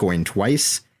scoring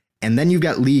twice. And then you've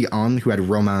got Ligue 1, who had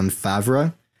Romain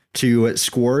Favre to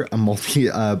score a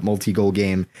multi-goal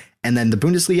game. And then the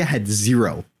Bundesliga had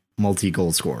 0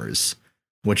 multi-goal scorers,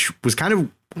 which was kind of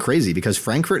crazy because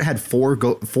Frankfurt had 4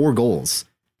 goals,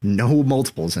 no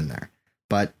multiples in there.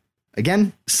 But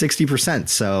again, 60%.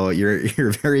 So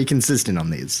you're very consistent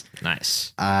on these.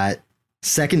 Nice.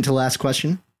 Second to last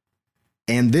question.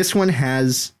 And this one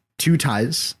has 2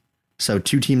 ties. So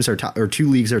two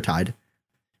leagues are tied.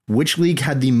 Which league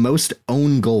had the most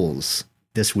own goals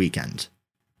this weekend?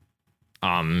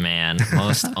 Oh man,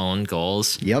 most own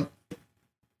goals. Yep.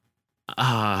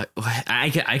 I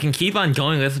can keep on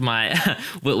going with my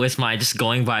with my just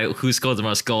going by who scored the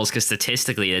most goals, because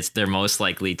statistically they're most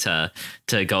likely to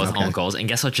go with own goals. And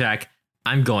guess what, Jack?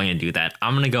 I'm going to do that.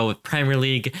 I'm going to go with Premier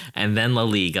League and then La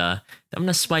Liga. I'm going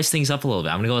to spice things up a little bit.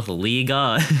 I'm going to go with La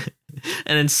Liga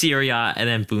and then Serie A and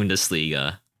then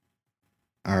Bundesliga.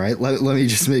 All right. Let me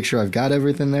just make sure I've got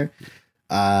everything there.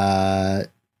 And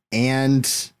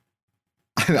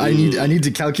I need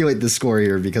to calculate the score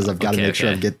here because I've got to make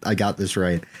sure I got this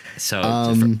right. So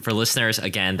for listeners,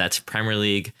 again, that's Premier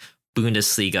League,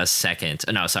 Bundesliga second.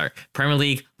 Premier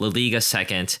League, La Liga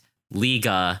second,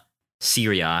 Liga,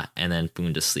 Serie A, and then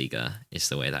Bundesliga is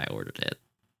the way that I ordered it.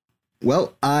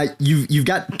 Well, you've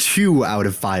got 2 out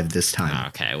of 5 this time.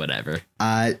 Okay, whatever.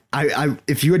 I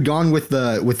if you had gone with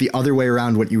the other way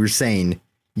around what you were saying,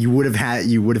 you would have had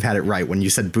it right when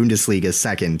you said Bundesliga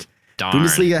second. Darn.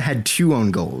 Bundesliga had 2 own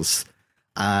goals.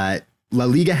 La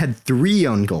Liga had 3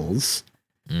 own goals.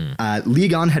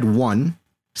 Ligue 1 had 1,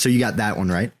 so you got that one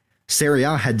right. Serie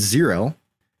A had 0,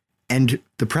 and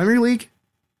the Premier League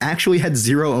actually had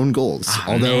 0 own goals.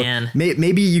 Although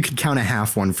maybe you could count a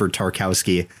half one for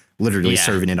Tarkowski literally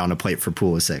serving it on a plate for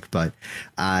Pulisic, but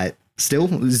still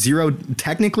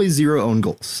technically 0 own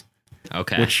goals.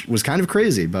 Okay, which was kind of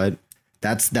crazy, but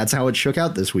that's how it shook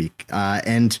out this week.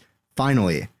 And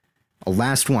finally, a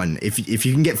last one. If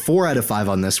you can get 4 out of 5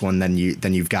 on this one, then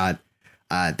you've got.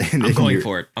 I'm going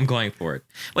for it.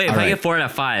 Wait, if I get 4 out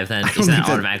of 5, then isn't that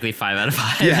automatically 5 out of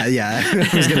 5? Yeah. I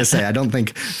was gonna say I don't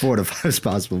think 4 out of 5 is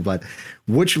possible. But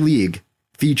which league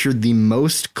featured the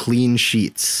most clean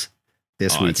sheets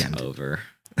this weekend? It's over.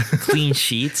 Clean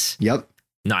sheets? Yep.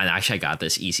 No, actually, I got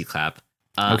this. Easy clap.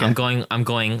 Okay. I'm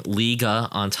going Liga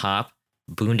on top.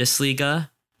 Bundesliga.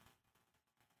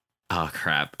 Oh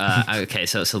crap. Okay,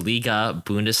 so Liga,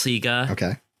 Bundesliga.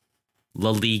 Okay. La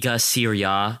Liga, Serie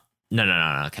A. No.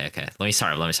 Okay. Let me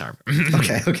start.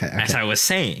 Okay. As I was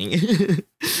saying,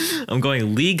 I'm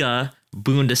going Liga,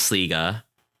 Bundesliga,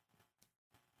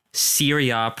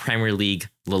 Serie A, Premier League,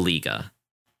 La Liga.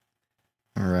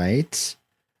 All right.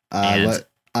 I'm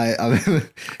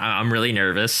really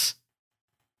nervous.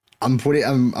 I'm putting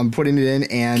it in,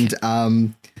 and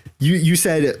you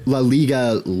said La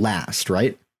Liga last,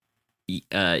 right?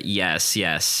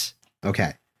 Yes.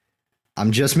 Okay.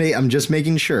 I'm just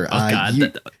making sure. Oh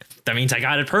God, that means I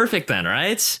got it perfect then,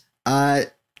 right?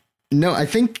 No, I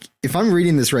think if I'm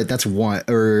reading this right, that's 1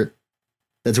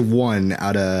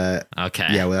 out of. Okay.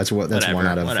 Yeah, well, that's 1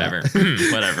 out of. Whatever.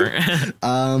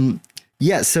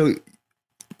 Yeah. So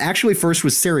actually, first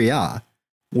was Serie A,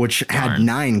 which had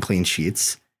 9 clean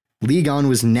sheets. Ligue 1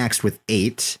 was next with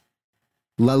 8.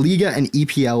 La Liga and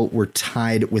EPL were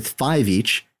tied with 5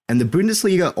 each, and the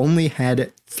Bundesliga only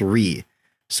had 3.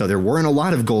 So there weren't a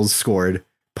lot of goals scored,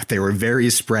 but they were very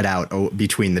spread out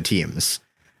between the teams.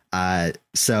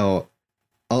 So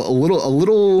a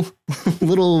little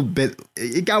bit,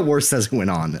 it got worse as it went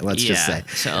on. Let's just say.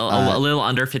 So a little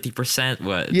under 50%.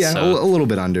 What? Yeah, so a little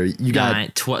bit under. You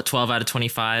got 12 out of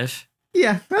 25.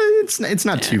 Yeah, it's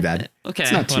not too bad. Okay,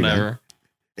 it's not too whatever.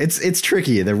 Bad. It's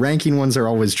tricky. The ranking ones are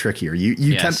always trickier.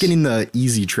 You kept getting the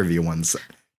easy trivia ones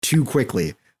too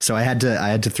quickly. So I had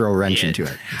to throw a wrench into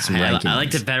it. I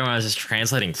liked it better when I was just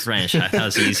translating French. I thought it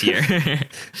was easier.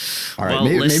 All right, well,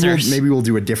 maybe we'll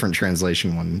do a different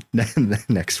translation one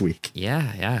next week.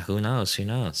 Yeah. Who knows?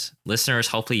 Listeners,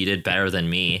 hopefully you did better than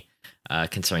me,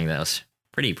 considering that was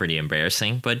pretty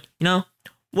embarrassing. But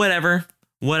whatever.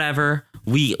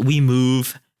 We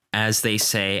move, as they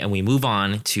say, and we move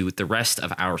on to the rest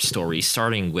of our story,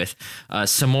 starting with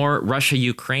some more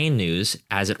Russia-Ukraine news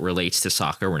as it relates to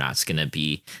soccer. We're not going to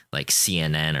be like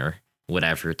CNN or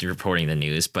whatever reporting the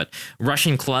news, but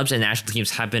Russian clubs and national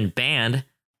teams have been banned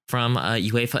from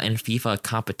UEFA and FIFA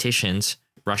competitions.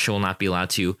 Russia will not be allowed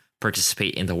to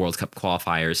participate in the World Cup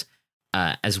qualifiers,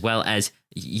 as well as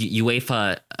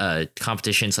UEFA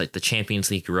competitions like the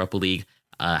Champions League, Europa League,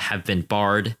 have been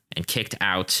barred and kicked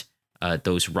out.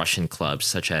 Those Russian clubs,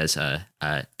 such as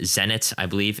Zenit, I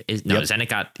believe, Zenit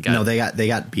got no, they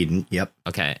got beaten. Yep.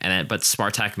 Okay, but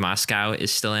Spartak Moscow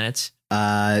is still in it.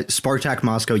 Spartak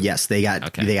Moscow, yes, they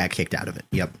got kicked out of it.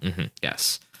 Yep. Mm-hmm,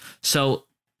 yes. So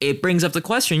it brings up the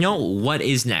question, what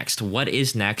is next? What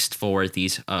is next for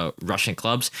these Russian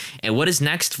clubs, and what is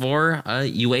next for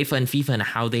UEFA and FIFA and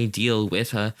how they deal with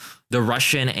the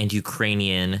Russian and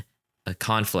Ukrainian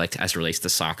conflict as it relates to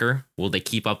soccer? Will they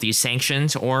keep up these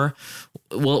sanctions, or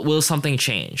will something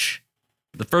change?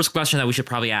 The first question that we should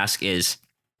probably ask is,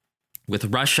 With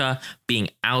Russia being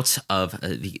out of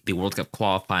the World Cup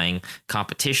qualifying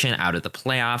competition, out of the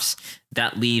playoffs,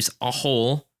 that leaves a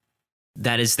hole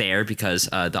that is there because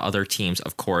the other teams,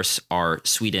 of course, are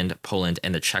Sweden, Poland,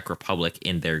 and the Czech Republic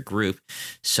in their group.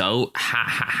 So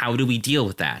how do we deal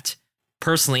with that?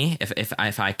 Personally,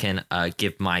 if I can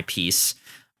give my piece,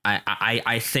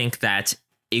 I think that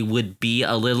it would be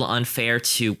a little unfair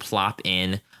to plop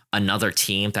in another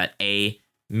team that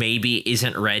maybe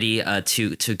isn't ready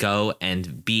to go,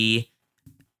 and B,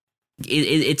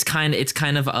 it's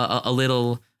kind of a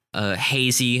little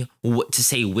hazy to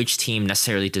say which team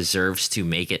necessarily deserves to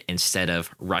make it instead of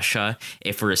Russia,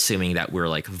 if we're assuming that we're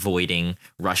like voiding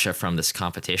Russia from this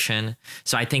competition.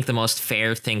 So I think the most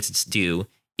fair thing to do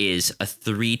is a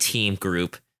 3-team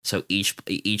group. So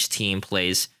each team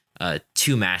plays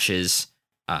 2 matches,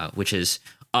 which is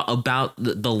about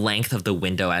the length of the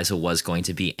window as it was going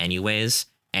to be anyways.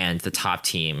 And the top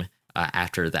team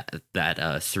after that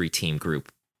 3-team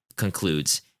group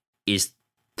concludes is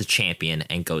the champion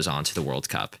and goes on to the World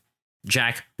Cup.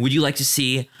 Jack, would you like to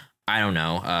see, I don't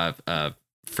know,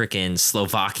 freaking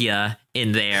Slovakia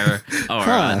in there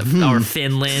or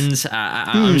Finland?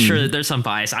 I'm sure that there's some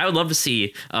bias. I would love to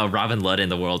see Robin Lod in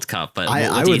the World Cup, but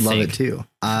I would love it too.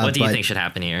 What do you think should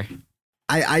happen here?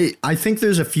 I think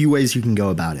there's a few ways you can go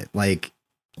about it. Like,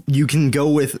 you can go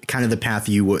with kind of the path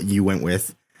you went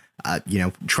with,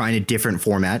 trying a different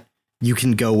format. You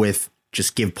can go with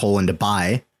just give Poland a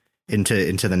bye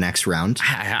into the next round.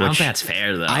 I don't think that's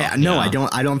fair, though.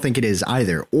 I don't think it is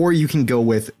either. Or you can go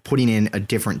with putting in a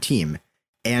different team.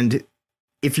 And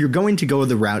if you're going to go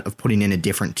the route of putting in a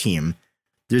different team,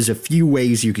 there's a few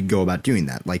ways you could go about doing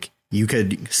that. Like, you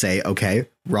could say, okay,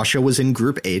 Russia was in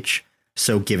Group H,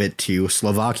 so give it to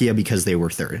Slovakia because they were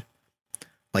third.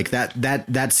 Like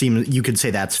that seems, you could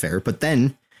say that's fair. But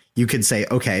then you could say,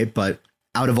 okay, but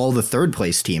out of all the third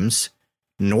place teams,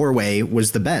 Norway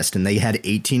was the best and they had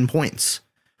 18 points.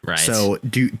 Right. So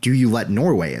do you let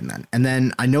Norway in then? And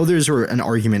then I know there's an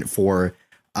argument for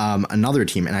another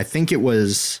team, and I think it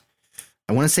was,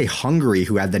 I want to say Hungary,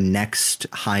 who had the next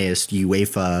highest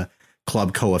UEFA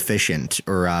club coefficient,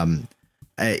 or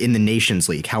in the Nations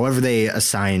League. However, they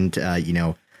assigned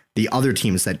the other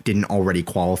teams that didn't already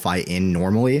qualify in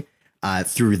normally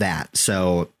through that.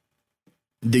 So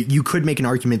you could make an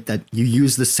argument that you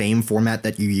use the same format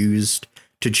that you used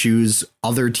to choose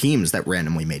other teams that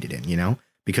randomly made it in,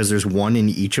 because there's one in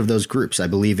each of those groups. I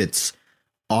believe it's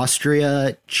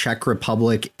Austria, Czech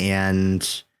Republic,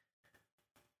 and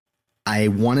I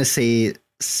want to say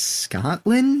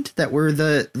Scotland that were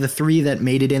the 3 that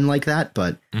made it in like that.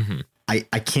 But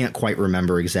I can't quite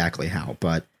remember exactly how.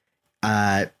 But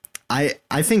I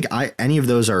think any of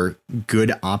those are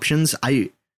good options.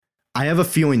 I have a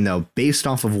feeling, though, based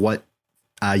off of what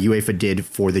UEFA did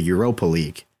for the Europa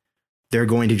League, they're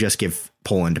going to just give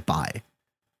Poland a bye,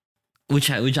 which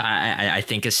I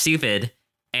think is stupid.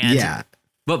 And yeah,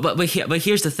 but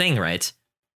here's the thing, right?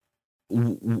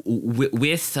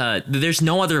 With there's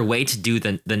no other way to do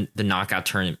the knockout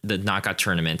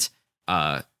tournament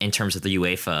in terms of the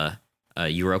UEFA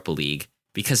Europa League,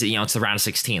 because it's the round of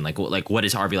 16. Like what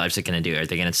is RB Leipzig going to do? Are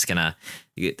they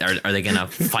are they gonna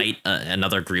fight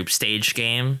another group stage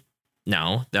game?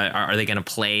 No. Are they going to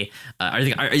play?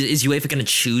 Is UEFA going to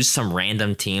choose some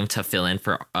random team to fill in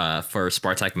for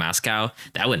Spartak Moscow?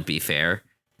 That wouldn't be fair.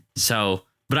 So,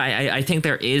 but I think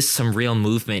there is some real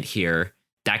movement here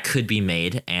that could be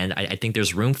made, and I think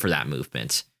there's room for that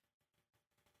movement.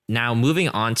 Now, moving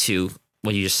on to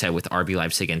what you just said with RB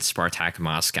Leipzig and Spartak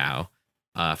Moscow.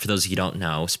 For those of you who don't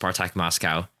know, Spartak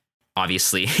Moscow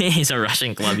obviously is a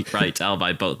Russian club. You can probably tell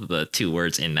by both of the 2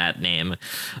 words in that name.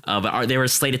 But they were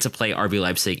slated to play RB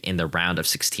Leipzig in the round of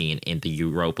 16 in the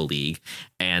Europa League,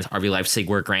 and RB Leipzig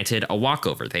were granted a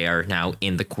walkover. They are now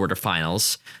in the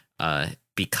quarterfinals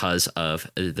because of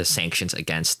the sanctions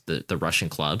against the Russian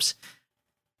clubs.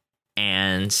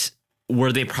 And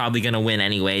were they probably going to win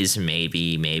anyways?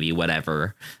 Maybe,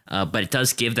 whatever. But it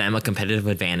does give them a competitive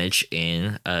advantage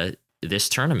in this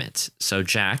tournament. So,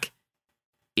 Jack,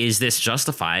 is this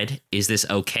justified? Is this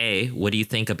okay? What do you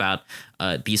think about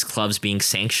these clubs being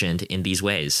sanctioned in these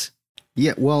ways?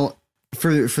 Yeah, well,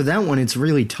 for that one, it's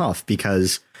really tough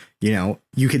because,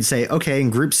 you could say, okay, in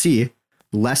Group C,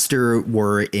 Leicester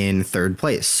were in third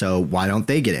place, so why don't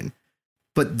they get in?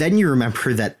 But then you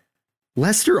remember that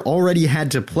Leicester already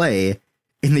had to play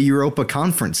in the Europa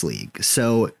Conference League.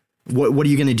 So what are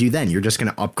you going to do then? You're just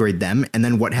going to upgrade them, and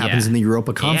then what happens in the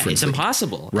Europa Conference? It's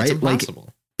impossible, right? It's impossible.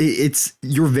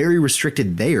 You're very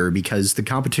restricted there because the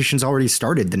competition's already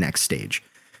started the next stage.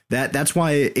 That's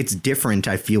why it's different,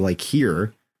 I feel like,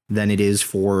 here than it is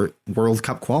for World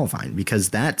Cup qualifying, because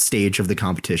that stage of the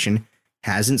competition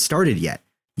hasn't started yet.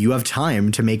 You have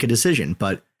time to make a decision.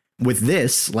 But with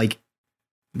this, like,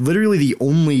 literally the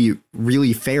only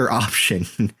really fair option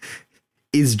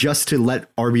is just to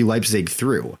let RB Leipzig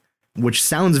through, which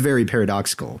sounds very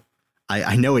paradoxical.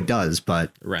 I know it does,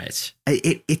 but right.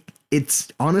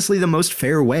 It's honestly the most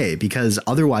fair way, because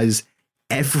otherwise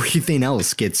everything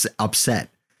else gets upset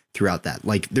throughout that.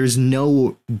 Like, there's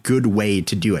no good way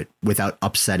to do it without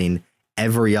upsetting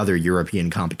every other European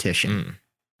competition.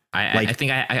 I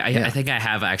think I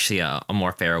have actually a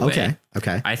more fair way.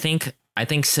 Okay. I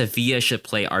think Sevilla should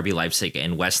play RB Leipzig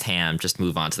and West Ham just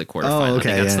move on to the quarterfinals. Oh,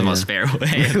 okay. I think that's the most fair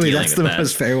way. Really, that's the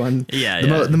most fair one. Yeah.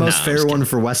 The most fair one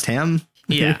for West Ham.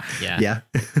 Yeah.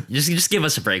 just give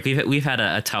us a break. We've had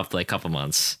a tough couple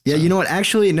months. Yeah, so. You know what?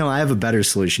 Actually, no, I have a better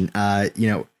solution.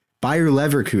 Bayer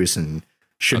Leverkusen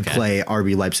should play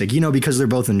RB Leipzig, because they're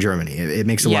both in Germany. It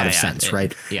makes a lot of sense,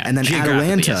 right? Yeah. And then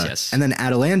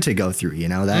Atalanta go through,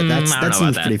 that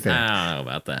seems pretty fair. I don't know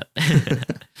about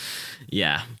that.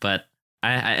 Yeah, but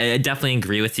I definitely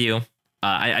agree with you.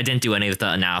 I didn't do any of the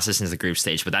analysis into the group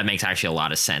stage, but that makes actually a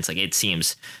lot of sense. Like, it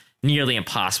seems nearly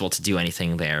impossible to do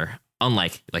anything there,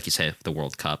 unlike, like you said, the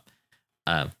World Cup.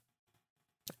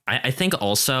 I think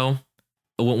also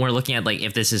when we're looking at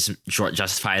if this is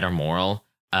justified or moral,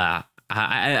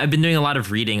 I've been doing a lot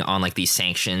of reading on these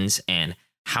sanctions and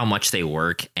how much they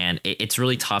work, and it's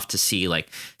really tough to see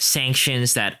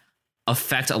sanctions that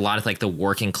affect a lot of the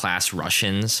working class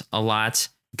Russians a lot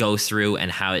go through,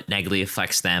 and how it negatively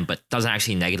affects them, but doesn't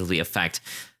actually negatively affect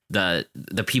the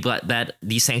people that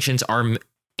these sanctions are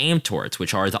aimed towards,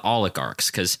 which are the oligarchs.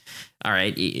 Because, all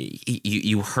right,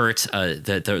 you hurt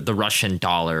the Russian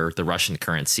dollar, the Russian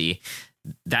currency.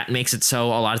 That makes it so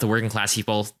a lot of the working class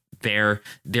people, their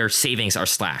savings are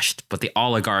slashed. But the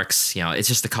oligarchs, it's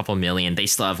just a couple million. They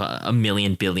still have a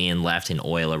million billion left in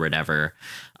oil or whatever.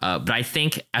 But I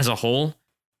think as a whole,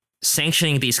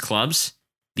 sanctioning these clubs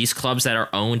that are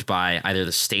owned by either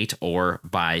the state or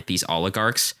by these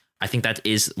oligarchs, I think that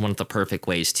is one of the perfect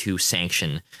ways to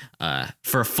sanction,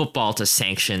 for football to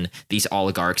sanction these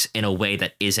oligarchs in a way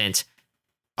that isn't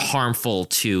harmful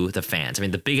to the fans. I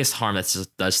mean, the biggest harm that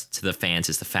does to the fans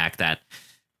is the fact that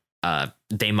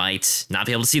they might not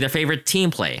be able to see their favorite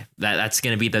team play. That's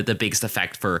going to be the biggest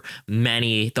effect for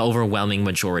the overwhelming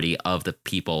majority of the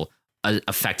people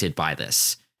affected by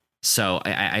this. So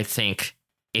I think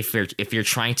if you're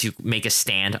trying to make a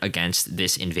stand against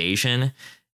this invasion,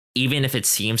 even if it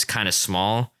seems kind of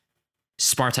small,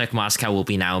 Spartak Moscow will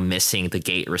be now missing the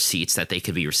gate receipts that they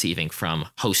could be receiving from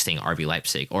hosting RB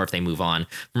Leipzig, or if they move on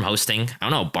from hosting,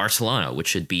 Barcelona, which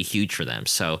should be huge for them.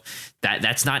 So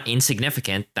that's not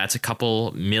insignificant. That's a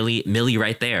couple milli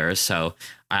right there. So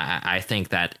I think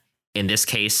that in this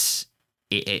case,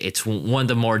 it's one of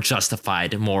the more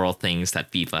justified moral things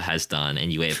that FIFA has done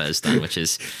and UEFA has done, which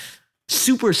is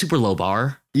super, super low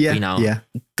bar. Yeah.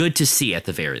 Good to see at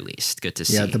the very least. Good to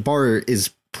see. Yeah, the bar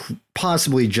is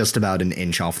possibly just about an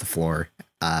inch off the floor.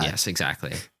 Yes,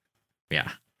 exactly.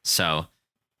 Yeah. So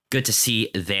good to see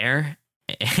there.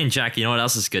 And Jack, you know what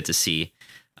else is good to see?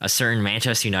 A certain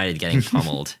Manchester United getting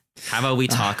pummeled. How about we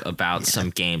talk about some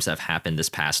games that have happened this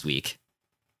past week?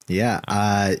 Yeah.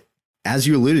 As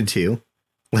you alluded to,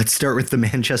 let's start with the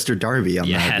Manchester Derby on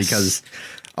that, because,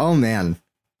 oh man,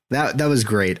 that was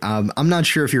great. I'm not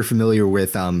sure if you're familiar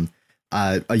with a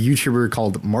YouTuber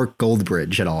called Mark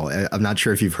Goldbridge at all. I'm not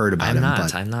sure if you've heard about him.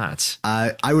 I'm not.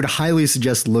 I would highly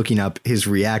suggest looking up his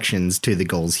reactions to the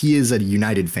goals. He is a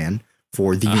United fan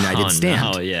for the United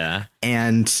Stand. Oh yeah.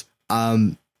 And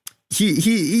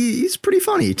he's pretty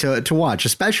funny to watch,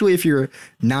 especially if you're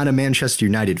not a Manchester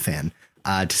United fan,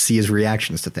 to see his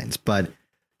reactions to things. But,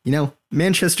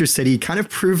 Manchester City kind of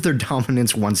proved their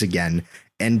dominance once again,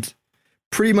 and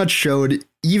pretty much showed,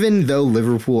 even though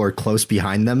Liverpool are close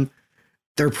behind them,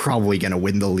 they're probably going to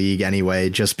win the league anyway,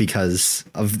 just because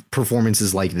of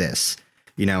performances like this.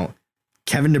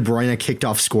 Kevin De Bruyne kicked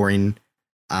off scoring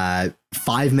 5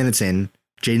 minutes in.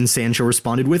 Jadon Sancho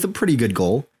responded with a pretty good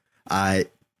goal. A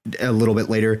little bit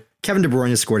later, Kevin De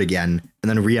Bruyne scored again, and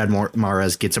then Riyad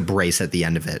Mahrez gets a brace at the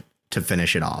end of it to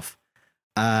finish it off.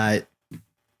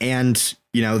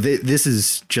 This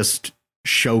is just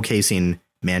showcasing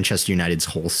Manchester United's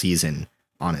whole season,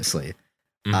 honestly.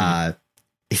 Mm-hmm.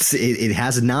 It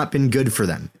has not been good for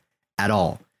them at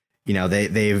all.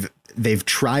 They've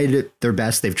tried their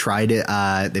best.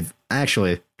 They've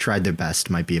actually tried their best,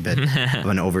 might be a bit of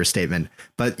an overstatement,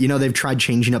 but they've tried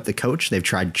changing up the coach. They've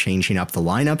tried changing up the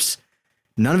lineups.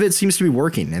 None of it seems to be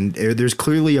working. And there's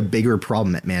clearly a bigger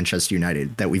problem at Manchester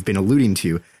United that we've been alluding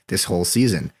to this whole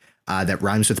season. that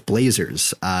rhymes with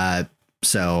Blazers.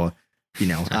 So,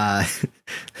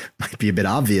 might be a bit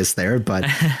obvious there, but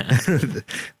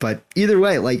but either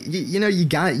way, like, you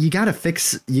gotta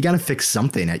fix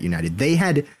something at United. They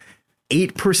had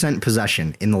 8%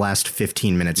 possession in the last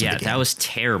 15 minutes. Yeah, of the game. That was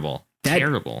terrible.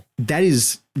 Terrible. That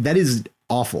is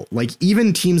awful. Like,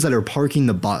 even teams that are parking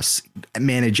the bus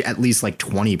manage at least like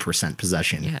 20%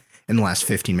 possession in the last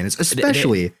 15 minutes,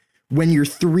 especially when you're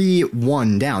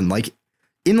 3-1 down. Like,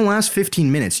 in the last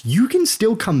 15 minutes, you can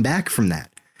still come back from that.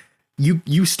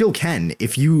 You still can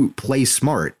if you play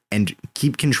smart and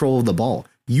keep control of the ball.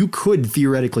 You could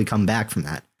theoretically come back from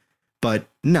that. But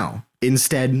no,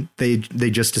 instead, they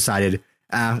just decided,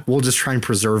 we'll just try and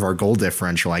preserve our goal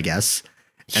differential, I guess.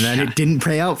 And then it didn't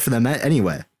pay out for them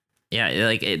anyway. Yeah,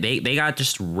 like they got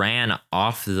just ran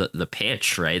off the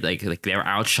pitch, right? Like they were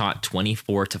outshot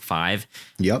 24-5.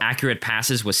 Yep. Accurate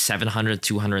passes was 700,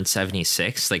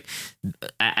 276. Like,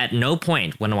 at no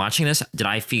point when watching this did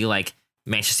I feel like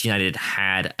Manchester United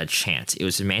had a chance. It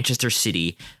was Manchester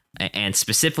City, and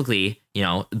specifically,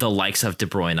 the likes of De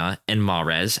Bruyne and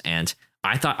Mahrez. And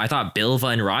I thought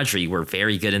Bilva and Rodri were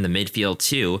very good in the midfield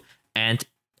too. And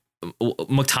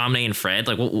McTominay and Fred,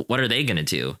 like, what are they going to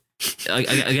do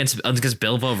against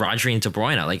Bilva, Rodri, and De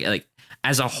Bruyne? Like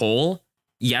as a whole,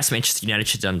 yes, Manchester United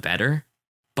should have done better.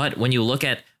 But when you look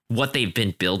at what they've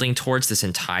been building towards this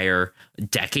entire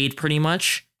decade, pretty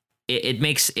much, it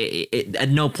makes it at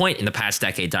no point in the past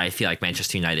decade did I feel like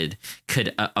Manchester United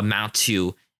could amount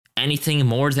to anything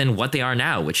more than what they are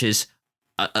now, which is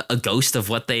a ghost of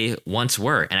what they once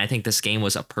were. And I think this game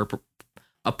was a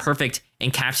perfect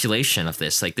encapsulation of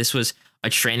this. Like, this was a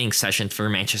training session for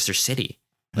Manchester City.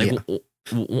 Like,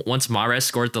 once Mahrez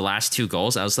scored the last 2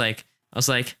 goals, I was like,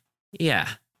 yeah.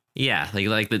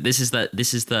 Like this is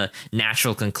the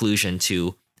natural conclusion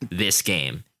to this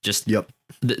game. Just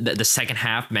the second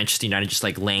half, Manchester United just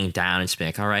like laying down and just being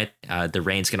like, all right, the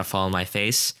rain's gonna fall in my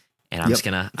face, and I'm just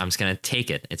gonna take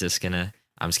it. I'm just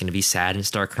gonna be sad and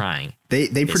start crying.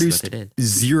 They produced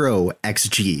 0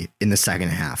 XG in the second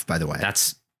half, by the way.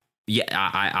 That's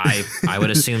I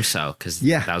would assume so, because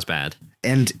that was bad.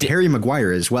 And Harry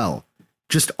Maguire as well.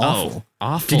 Just awful.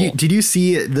 Awful. Did you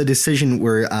see the decision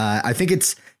where I think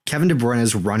it's Kevin De Bruyne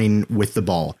is running with the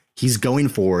ball. He's going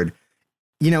forward.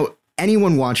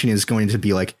 Anyone watching is going to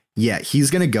be like, yeah,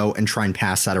 he's going to go and try and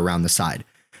pass that around the side.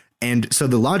 And so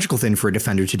the logical thing for a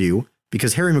defender to do,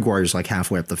 because Harry Maguire is like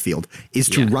halfway up the field, is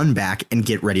to run back and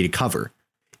get ready to cover.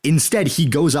 Instead, he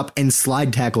goes up and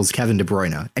slide tackles Kevin De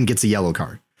Bruyne and gets a yellow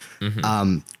card.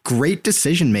 Mm-hmm. Great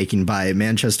decision making by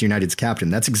Manchester United's captain.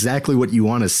 That's exactly what you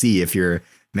want to see if you're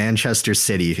Manchester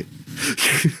City.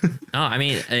 No, I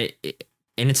mean,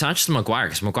 and it's not just Maguire,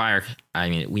 because Maguire, I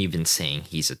mean, we've been saying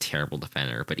he's a terrible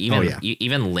defender, but even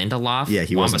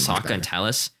Lindelof, Wan-Bissaka, and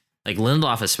Telles, like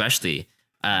Lindelof especially,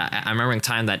 I'm remembering a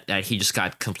time that he just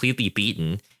got completely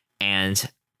beaten, and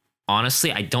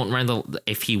honestly, I don't remember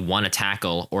if he won a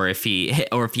tackle or if he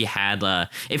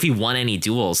won any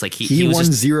duels. Like he won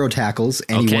just 0 tackles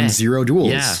and he won 0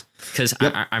 duels. Yeah, because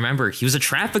I remember he was a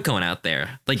traffic going out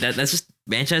there. Like that's just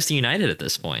Manchester United at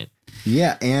this point.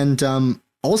 Yeah, and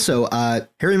also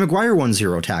Harry Maguire won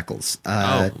 0 tackles.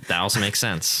 That also makes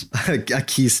sense. A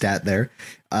key stat there.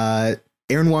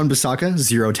 Aaron Wan-Bissaka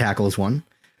 0 tackles won.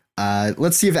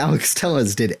 Let's see if Alex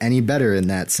Telles did any better in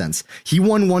that sense. He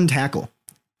won 1 tackle.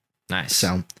 Nice.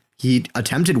 So he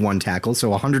attempted 1 tackle,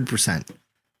 so 100%.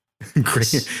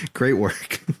 Great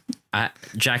work.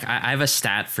 Jack, I have a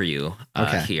stat for you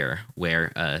here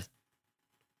where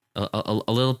a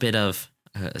little bit of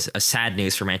a sad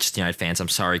news for Manchester United fans. I'm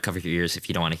sorry, cover your ears if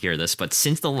you don't want to hear this, but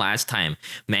since the last time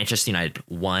Manchester United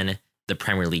won the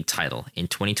Premier League title in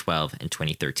 2012 and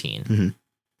 2013,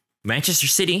 Manchester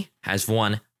City has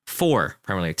won 4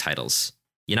 Premier League titles.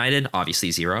 United,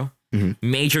 obviously 0.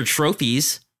 Major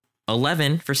trophies,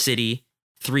 11 for City,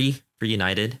 3 for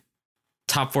United.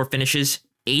 Top 4 finishes,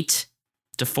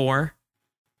 8-4.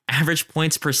 Average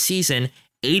points per season,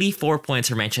 84 points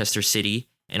for Manchester City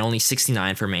and only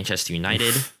 69 for Manchester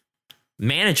United.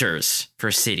 Managers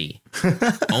for City,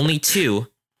 only 2.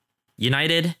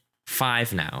 United,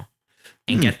 5 now.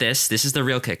 And get this is the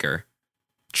real kicker.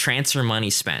 Transfer money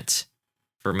spent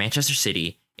for Manchester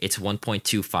City, it's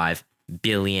 $1.25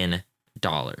 billion. A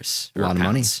lot of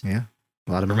money. Yeah.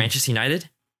 A lot of money. For Manchester United,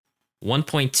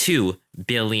 1.2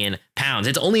 billion pounds.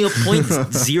 It's only a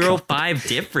 0.05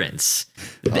 difference.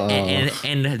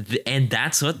 And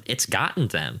that's what it's gotten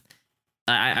them.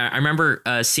 I remember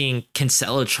seeing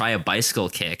Cancelo try a bicycle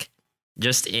kick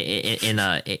just in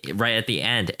right at the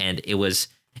end, and it was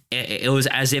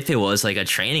as if it was like a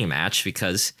training match,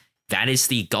 because that is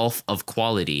the gulf of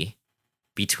quality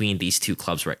between these two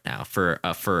clubs right now for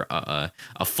a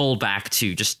fullback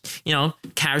to just,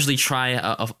 casually try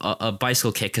a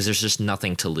bicycle kick because there's just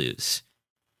nothing to lose.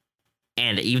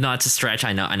 And even though it's a stretch,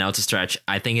 I know it's a stretch,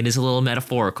 I think it is a little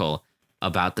metaphorical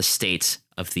about the state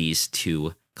of these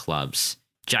two clubs.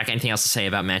 Jack, anything else to say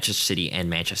about Manchester City and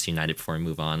Manchester United before we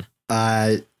move on?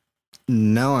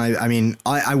 No, I mean,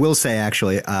 I will say,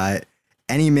 actually,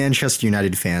 any Manchester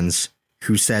United fans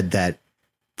who said that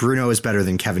Bruno is better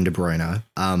than Kevin De Bruyne,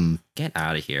 get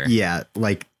out of here. Yeah,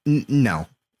 like, no,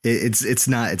 it's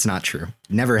not true.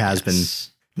 Never has been,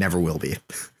 never will be.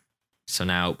 So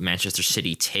now Manchester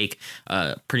City take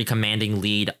a pretty commanding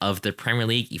lead of the Premier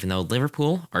League, even though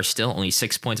Liverpool are still only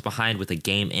 6 points behind with a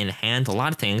game in hand. A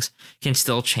lot of things can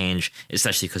still change,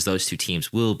 especially because those two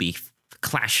teams will be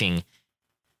clashing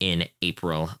in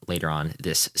April later on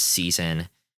this season.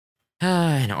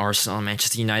 And Arsenal and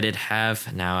Manchester United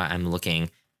have, now I'm looking,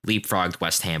 leapfrogged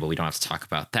West Ham, but we don't have to talk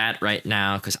about that right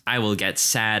now because I will get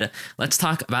sad. Let's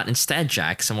talk about instead,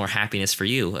 Jack, some more happiness for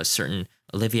you. A certain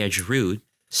Olivier Giroud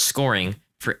scoring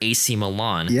for AC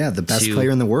Milan. Yeah, the best player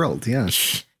in the world. Yeah.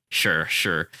 Sure.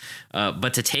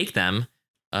 But to take them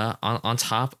on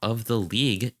top of the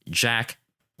league, Jack,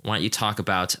 why don't you talk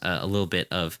about a little bit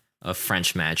of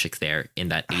French magic there in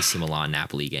that AC Milan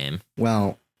Napoli game?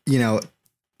 Well,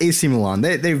 AC Milan,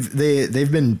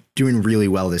 they've been doing really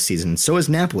well this season. So has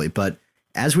Napoli. But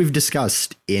as we've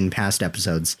discussed in past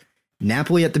episodes,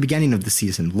 Napoli at the beginning of the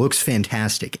season looks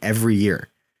fantastic every year.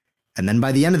 And then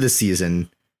by the end of the season,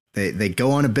 they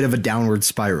go on a bit of a downward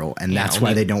spiral, and that's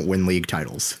why they don't win league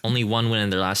titles. Only one win in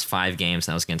their last 5 games,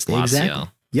 and that was against Lazio. Exactly.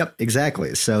 Yep,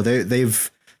 exactly. So they've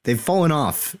fallen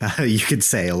off, you could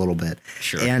say, a little bit.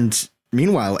 Sure. And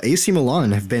meanwhile, AC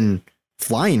Milan have been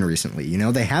flying recently.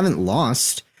 They haven't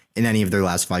lost in any of their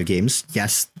last 5 games.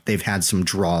 Yes, they've had some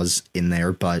draws in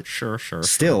there, but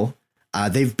still,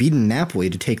 they've beaten Napoli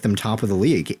to take them top of the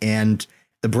league. And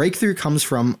the breakthrough comes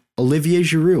from Olivier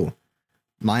Giroud.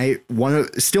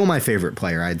 Still my favorite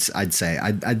player. I'd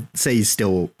say he's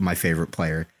still my favorite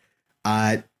player.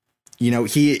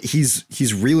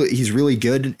 He's really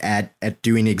good at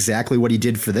doing exactly what he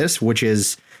did for this, which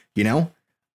is,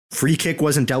 free kick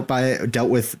wasn't dealt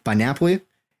with by Napoli,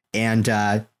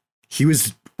 and he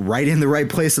was right in the right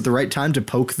place at the right time to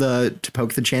poke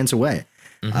the chance away.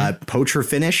 Mm-hmm. Poach or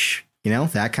finish,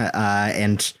 that kind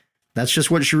and that's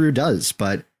just what Giroud does.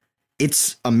 But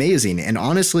it's amazing. And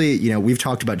honestly, we've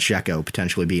talked about Dzeko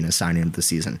potentially being a signing of the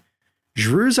season.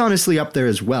 Giroud's honestly up there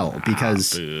as well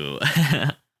because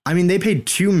I mean, they paid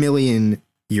 2 million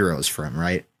euros for him,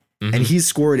 right? Mm-hmm. And he's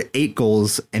scored 8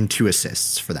 goals and 2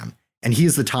 assists for them. And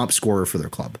he's the top scorer for their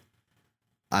club.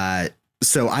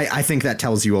 So I think that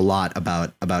tells you a lot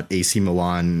about AC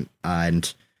Milan.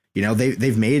 And,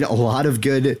 they've made a lot of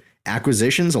good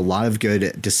acquisitions, a lot of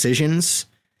good decisions.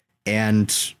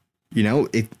 And,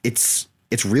 it's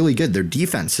really good. Their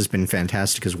defense has been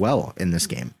fantastic as well in this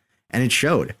game. And it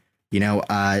showed.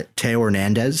 Theo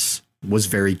Hernandez was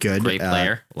very good. Great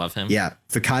player. Love him. Yeah.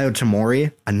 Fikayo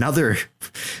Tomori, another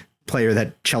player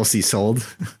that Chelsea sold.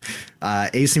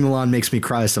 AC Milan makes me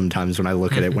cry sometimes when I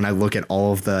look at it, when I look at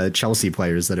all of the Chelsea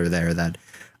players that are there that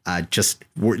just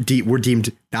were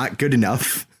deemed not good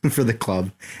enough for the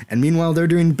club. And meanwhile, they're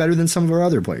doing better than some of our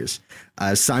other players.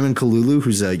 Simon Kalulu,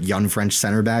 who's a young French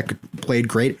center back, played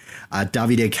great.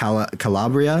 Davide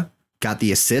Calabria got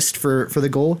the assist for the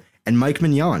goal. And Mike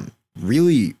Mignon,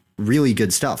 really, really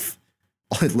good stuff.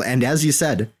 And as you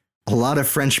said, a lot of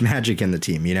French magic in the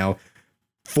team.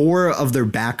 4 of their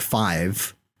back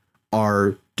 5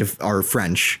 are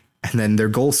French, and then their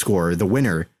goal scorer, the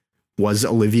winner, was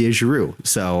Olivier Giroud.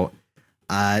 So,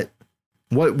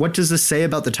 what does this say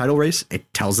about the title race?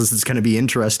 It tells us it's going to be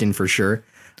interesting for sure.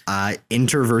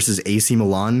 Inter versus AC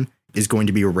Milan is going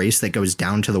to be a race that goes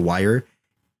down to the wire.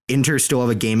 Inter still have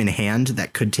a game in hand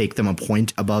that could take them a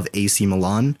point above AC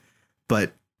Milan,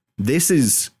 but this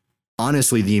is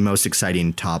honestly the most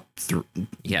exciting top 3,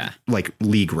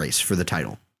 league race for the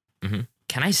title. Mm-hmm.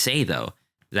 Can I say though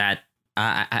that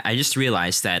I just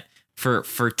realized that for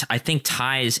I think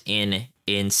ties in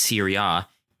Serie A,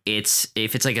 if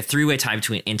it's like a 3-way tie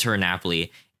between Inter and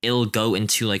Napoli, it'll go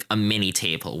into like a mini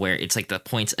table where it's like the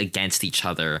points against each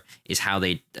other is how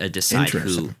they decide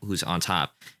who's on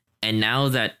top. And now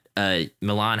that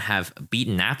Milan have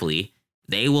beaten Napoli,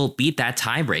 they will beat that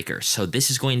tiebreaker. So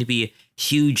this is going to be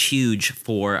huge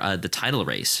for the title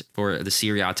race for the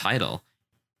Serie A title.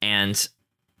 And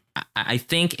I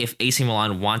think if AC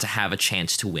Milan want to have a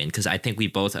chance to win, because I think we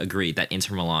both agree that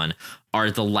Inter Milan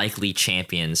are the likely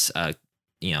champions, at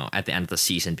the end of the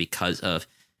season because of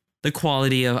the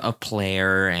quality of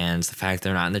player and the fact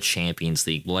they're not in the Champions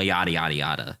League, blah, yada, yada,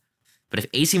 yada. But if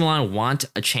AC Milan want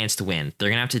a chance to win, they're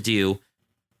going to have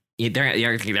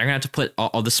to put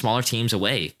all the smaller teams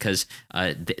away because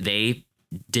they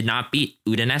did not beat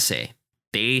Udinese.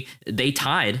 They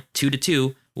tied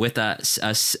 2-2 with a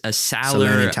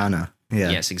Salernitana. Yeah.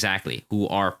 Yes, exactly. Who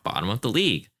are bottom of the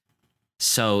league.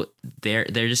 So there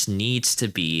just needs to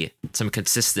be some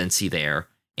consistency there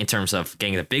in terms of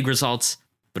getting the big results,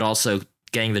 but also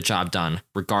getting the job done,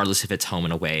 regardless if it's home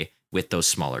and away with those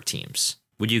smaller teams.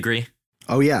 Would you agree?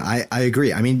 Oh, yeah, I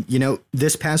agree. I mean,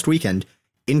 this past weekend,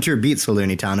 Inter beat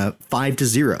Salernitana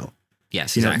 5-0.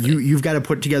 Yes, exactly. You've got to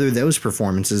put together those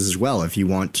performances as well if you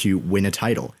want to win a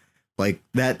title. Like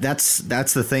that's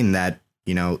the thing that,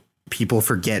 people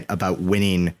forget about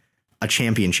winning a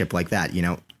championship like that.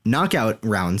 Knockout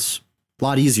rounds, a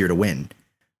lot easier to win.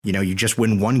 You just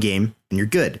win one game and you're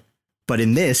good. But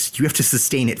in this, you have to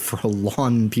sustain it for a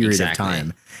long period of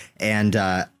time. And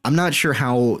I'm not sure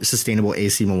how sustainable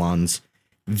AC Milan's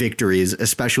victories,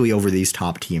 especially over these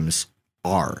top teams,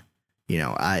 are.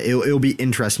 It'll be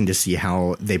interesting to see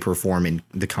how they perform in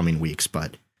the coming weeks.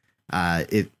 But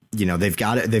they've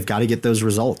got to get those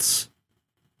results.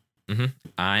 Mm-hmm.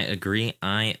 I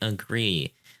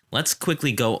agree. Let's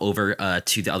quickly go over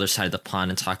to the other side of the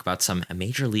pond and talk about some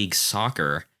Major League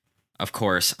Soccer. Of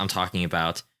course, I'm talking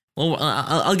about. Well,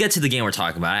 I'll get to the game we're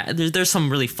talking about. There's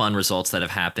some really fun results that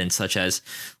have happened, such as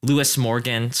Lewis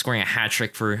Morgan scoring a hat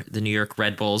trick for the New York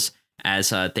Red Bulls as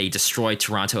they destroy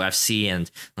Toronto FC,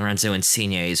 and Lorenzo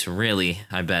Insigne is really,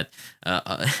 I bet,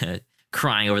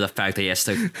 crying over the fact that he has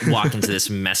to walk into this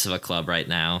mess of a club right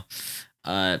now.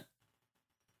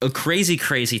 A crazy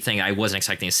thing I wasn't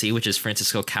expecting to see, which is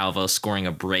Francisco Calvo scoring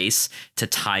a brace to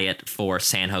tie it for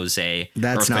San Jose.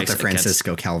 That's not the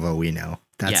Francisco Calvo we know.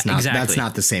 That's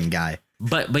not the same guy.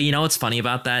 But you know what's funny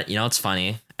about that? It's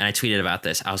funny, and I tweeted about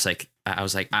this. I was like,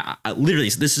 I literally,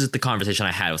 this is the conversation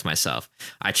I had with myself.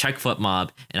 I checked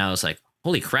FootMob, and I was like,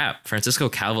 holy crap, Francisco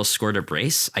Calvo scored a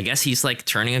brace. I guess he's like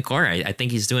turning a corner. I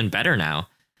think he's doing better now.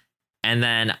 And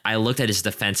then I looked at his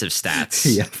defensive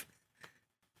stats. Yeah.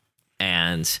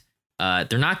 And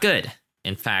they're not good.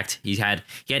 In fact, he had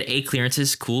 8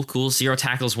 clearances, cool, 0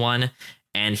 tackles, 1,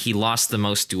 and he lost the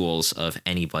most duels of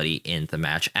anybody in the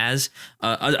match as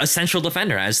a central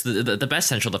defender, as the best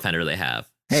central defender they have.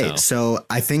 Hey, so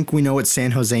I think we know what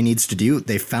San Jose needs to do.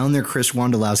 They found their Chris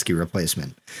Wondolowski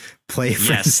replacement. Play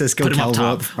Francisco Calvo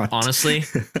up front.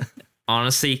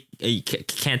 Honestly, you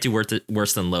can't do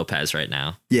worse than Lopez right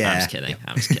now. Yeah, I'm just kidding.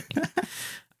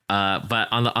 But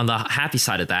on the happy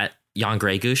side of that, Jan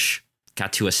Gregush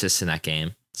got 2 assists in that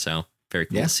game. So very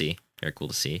cool to see. Very cool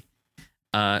to see.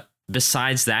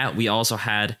 Besides that, we also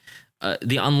had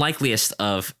the unlikeliest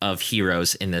of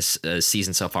heroes in this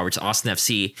season so far, which is Austin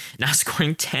FC, now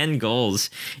scoring 10 goals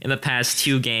in the past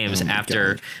 2 games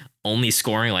after only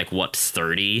scoring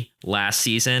 30 last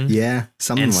season. Yeah,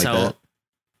 something like that.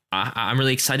 I'm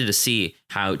really excited to see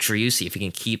how Driussi, if he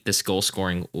can keep this goal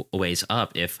scoring ways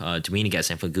up, if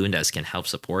Dominguez and Fagundes can help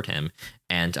support him,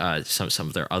 and some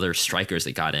of their other strikers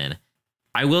that got in.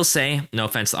 I will say, no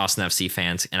offense to Austin FC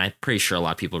fans, and I'm pretty sure a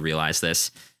lot of people realize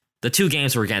this, the 2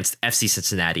 games were against FC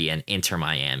Cincinnati and Inter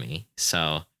Miami.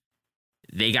 So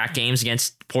they got games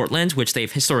against Portland, which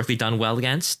they've historically done well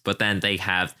against, but then they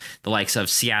have the likes of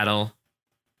Seattle,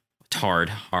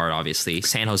 hard, obviously.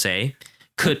 San Jose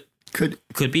could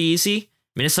be easy.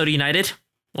 Minnesota United,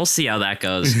 we'll see how that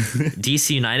goes.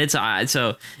 DC United,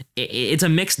 so it's a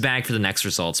mixed bag for the next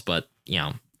results, but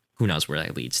who knows where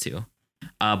that leads to.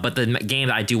 But the game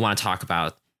that I do want to talk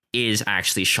about is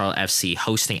actually Charlotte FC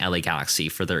hosting LA Galaxy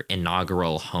for their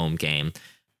inaugural home game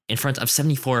in front of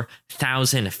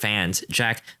 74,000 fans.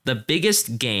 Jack, the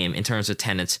biggest game in terms of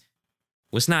attendance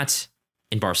was not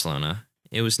in Barcelona.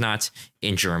 It was not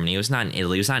in Germany. It was not in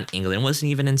Italy. It was not in England. It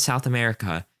wasn't even in South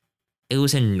America. It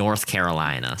was in North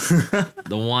Carolina.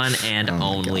 The one and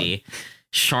only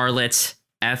Charlotte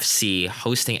FC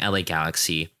hosting LA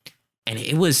Galaxy. And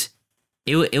it was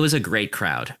a great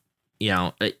crowd.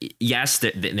 Yes,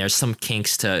 there's some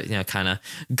kinks to kind of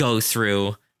go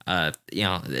through.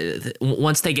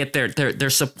 Once they get their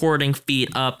supporting feet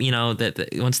up,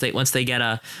 once they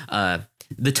get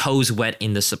the toes wet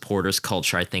in the supporters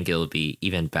culture, I think it'll be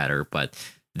even better. But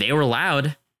they were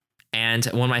loud, and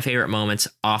one of my favorite moments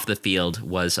off the field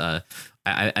was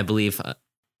I believe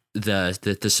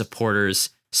the supporters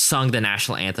sung the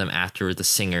national anthem after the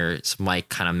singer's mic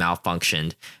kind of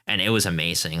malfunctioned, and it was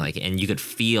amazing. And you could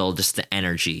feel just the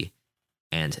energy,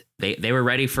 and they were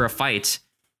ready for a fight.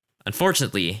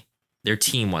 Unfortunately, their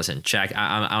team wasn't. Jack,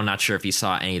 I'm not sure if you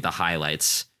saw any of the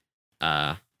highlights.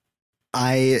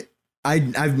 I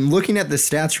I'm looking at the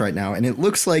stats right now, and it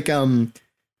looks like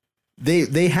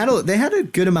they had a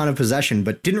good amount of possession,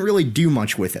 but didn't really do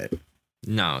much with it.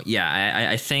 No, yeah,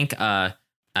 I think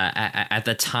at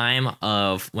the time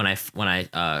of when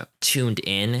I tuned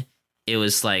in, it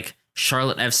was like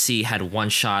Charlotte FC had 1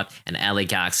 shot and LA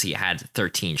Galaxy had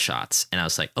 13 shots, and I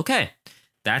was like, okay,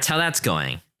 that's how that's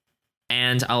going.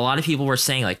 And a lot of people were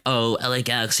saying like, oh, LA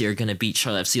Galaxy are gonna beat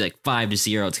Charlotte FC like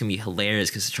 5-0. It's gonna be hilarious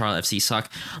because Charlotte FC suck.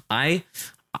 I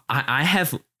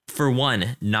have, for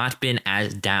one, not been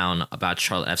as down about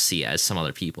Charlotte FC as some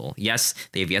other people. Yes,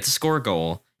 they've yet to score a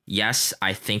goal. Yes,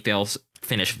 I think they'll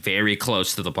finish very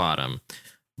close to the bottom,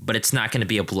 but it's not going to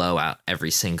be a blowout every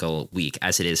single week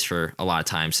as it is for a lot of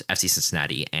times FC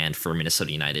Cincinnati and for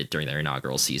Minnesota United during their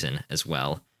inaugural season as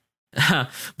well.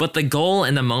 But the goal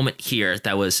in the moment here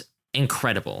that was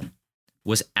incredible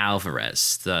was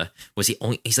Alvarez.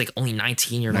 He's like only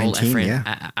 19-year-old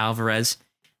Efrain Alvarez.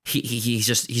 He's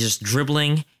just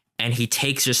dribbling, and he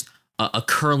takes just a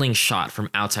curling shot from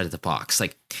outside of the box.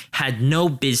 Like, had no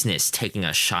business taking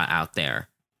a shot out there.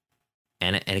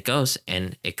 And it goes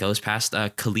past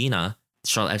Kalina,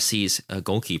 Charlotte FC's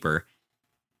goalkeeper,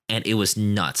 and it was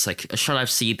nuts. Like, Charlotte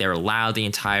FC, they're loud the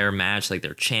entire match, like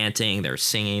they're chanting, they're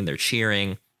singing, they're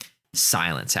cheering.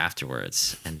 Silence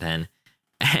afterwards, and then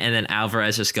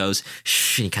Alvarez just goes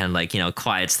shh, and he kind of like,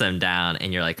 quiets them down,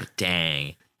 and you're like,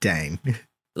 dang.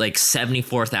 Like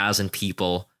 74,000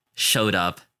 people showed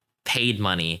up, paid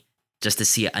money just to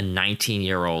see a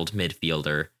 19-year-old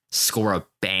midfielder score a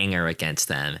banger against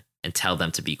them and tell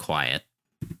them to be quiet.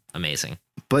 Amazing.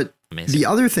 But the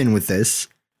other thing with this,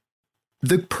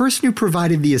 the person who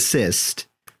provided the assist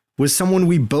was someone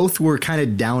we both were kind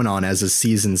of down on as a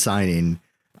season signing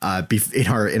in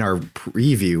our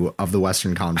preview of the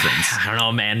Western Conference. I don't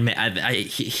know, man. I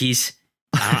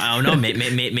don't know.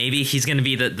 Maybe he's going to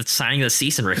be the signing of the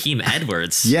season, Raheem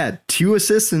Edwards. Yeah, 2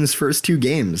 assists in his first 2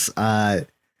 games. I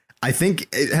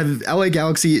think have LA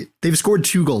Galaxy, they've scored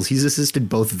 2 goals. He's assisted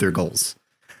both of their goals.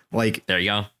 Like, there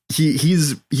you go.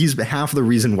 He's half the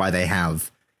reason why they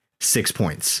have 6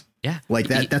 points. Yeah, like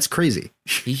that's crazy.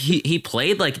 He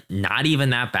played like not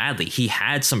even that badly. He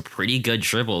had some pretty good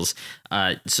dribbles,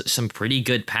 some pretty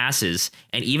good passes,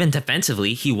 and even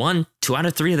defensively, he won 2 out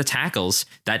of 3 of the tackles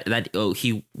that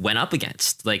he went up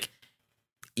against. Like,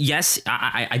 yes,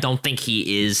 I don't think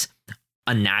he is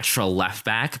a natural left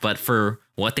back, but for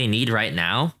what they need right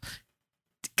now,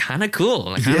 kind of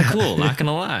cool. Cool, not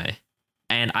gonna lie.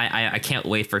 And I can't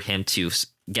wait for him to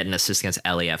get an assist against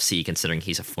LAFC, considering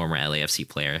he's a former LAFC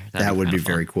player. That would be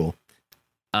very cool.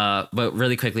 But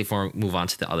really quickly, before we move on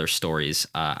to the other stories,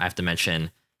 I have to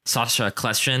mention Sasha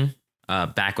Kleshin,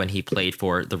 back when he played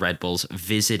for the Red Bulls,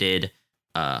 visited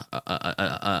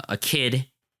a kid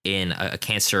in a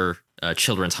cancer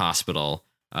children's hospital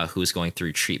who's going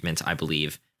through treatment, I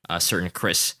believe, a certain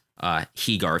Chris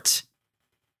Heegart.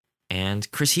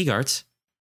 And Chris Heegart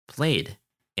played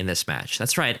in this match.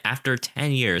 That's right. After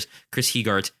 10 years, Chris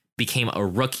Heegart became a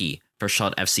rookie for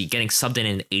Charlotte FC, getting subbed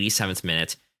in the 87th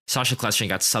minute. Sasha Kleshin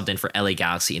got subbed in for LA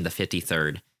Galaxy in the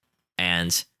 53rd.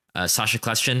 And Sasha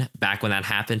Kleshin, back when that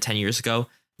happened 10 years ago,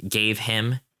 gave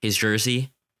him his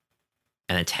jersey.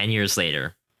 And then 10 years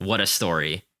later, what a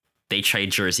story. They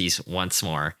trade jerseys once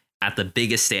more at the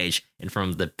biggest stage in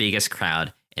front of the biggest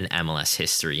crowd in MLS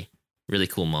history. Really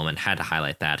cool moment. Had to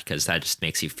highlight that because that just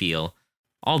makes you feel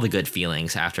all the good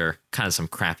feelings after kind of some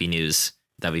crappy news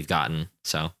that we've gotten.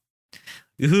 So,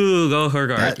 ooh, go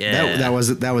Hergard.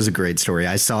 That was a great story.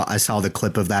 I saw the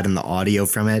clip of that and the audio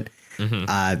from it.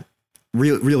 Mm-hmm.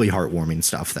 Really heartwarming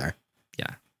stuff there.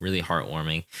 Yeah, really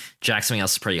heartwarming. Jack, something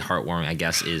else pretty heartwarming, I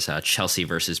guess, is Chelsea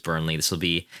versus Burnley. This will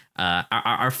be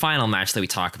our final match that we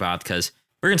talk about because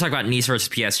we're going to talk about Nice versus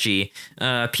PSG.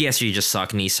 PSG just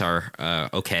suck. Nice are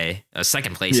okay.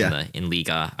 Second place in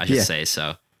Liga, I should say.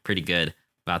 So pretty good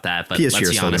about that. But PSG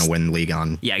are still going to win League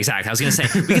on. Yeah, exactly. I was going to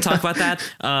say, we could talk about that,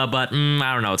 but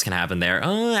I don't know what's going to happen there.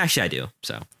 Actually, I do.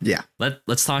 So yeah,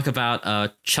 let's talk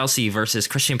about Chelsea versus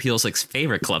Christian Pulisic's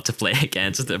favorite club to play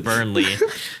against, the Burnley.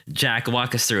 Jack,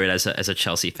 walk us through it as a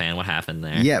Chelsea fan. What happened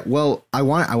there? Yeah, well, I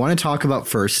want to talk about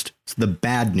first the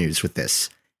bad news with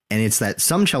this, and it's that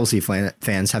some Chelsea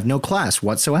fans have no class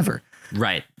whatsoever.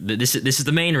 This is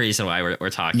the main reason why we're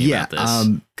talking about this.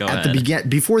 Go ahead.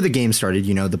 Before the game started,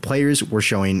 the players were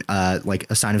showing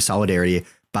like a sign of solidarity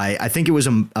by, I think it was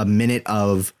a minute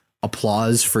of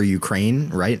applause for Ukraine,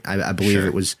 right? I believe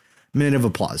it was a minute of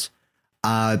applause.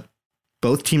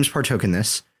 Both teams partook in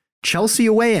this. Chelsea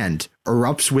away end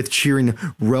erupts with cheering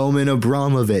Roman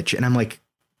Abramovich, and I'm like,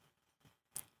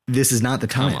 this is not the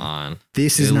time. Come on,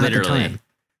 this is not the time.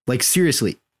 Like,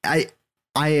 seriously,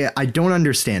 I don't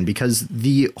understand, because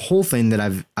the whole thing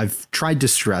that I've tried to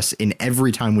stress in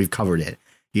every time we've covered it,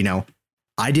 you know,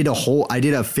 I did a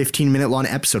 15-minute long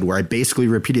episode where I basically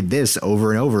repeated this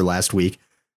over and over last week.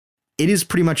 It is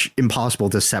pretty much impossible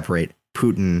to separate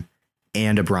Putin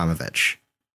and Abramovich.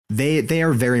 They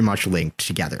are very much linked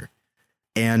together.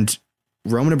 And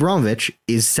Roman Abramovich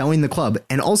is selling the club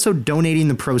and also donating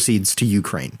the proceeds to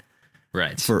Ukraine.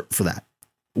 Right. For that,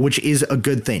 which is a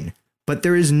good thing. But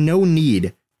there is no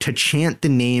need to chant the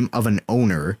name of an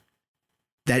owner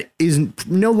that is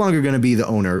no longer going to be the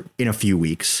owner in a few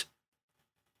weeks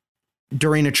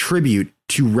during a tribute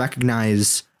to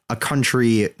recognize a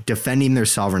country defending their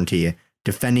sovereignty,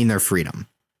 defending their freedom.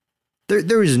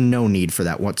 There is no need for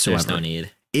that whatsoever. There's no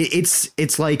need.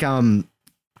 It's like I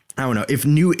don't know,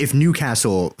 if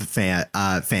Newcastle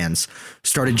fans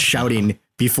started shouting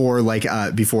before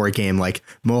a game like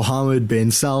Mohammed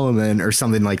bin Salman or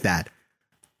something like that,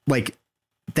 like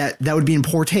that would be in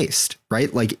poor taste,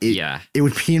 right? Like it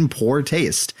would be in poor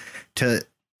taste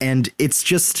and it's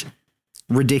just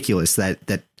ridiculous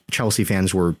that Chelsea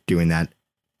fans were doing that.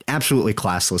 Absolutely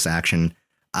classless action.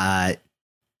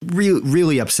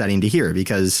 Really upsetting to hear,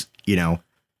 because, you know,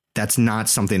 that's not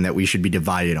something that we should be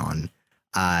divided on.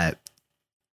 I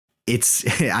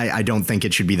don't think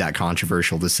it should be that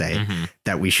controversial to say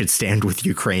that we should stand with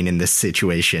Ukraine in this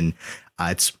situation.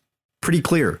 It's pretty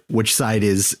clear which side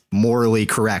is morally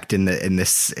correct in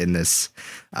this,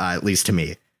 at least to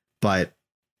me. But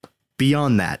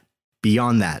beyond that,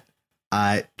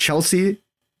 Chelsea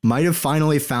might have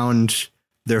finally found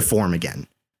their form again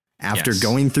after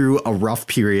going through a rough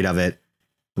period of it.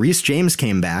 Reece James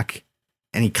came back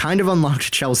and he kind of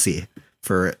unlocked Chelsea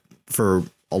for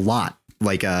a lot.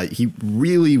 Like, he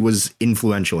really was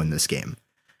influential in this game.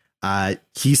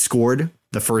 He scored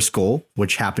the first goal,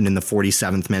 which happened in the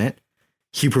 47th minute.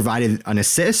 He provided an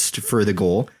assist for the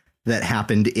goal that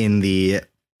happened in the,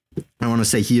 I want to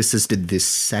say he assisted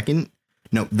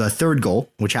the third goal,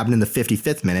 which happened in the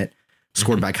 55th minute,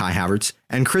 scored by Kai Havertz.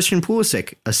 And Christian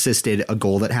Pulisic assisted a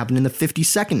goal that happened in the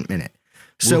 52nd minute.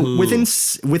 So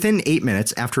within 8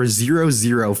 minutes, after a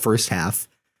 0-0 first half,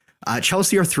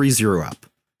 Chelsea are 3-0 up.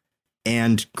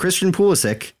 And Christian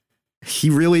Pulisic, he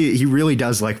really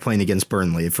does like playing against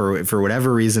Burnley for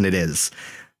whatever reason it is.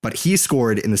 But he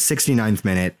scored in the 69th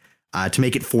minute to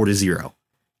make it 4-0.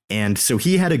 And so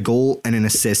he had a goal and an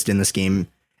assist in this game.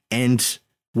 And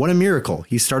what a miracle.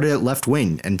 He started at left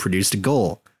wing and produced a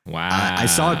goal. Wow. I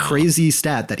saw a crazy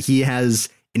stat that he has,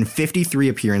 in 53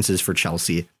 appearances for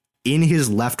Chelsea, in his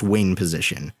left wing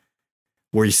position,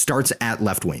 where he starts at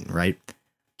left wing, right?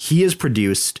 He has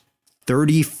produced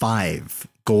 35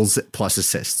 goals plus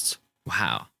assists.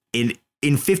 Wow.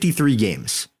 In 53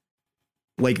 games.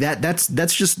 Like that's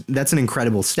an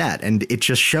incredible stat. And it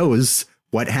just shows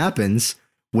what happens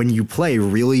when you play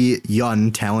really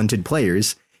young, talented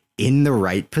players in the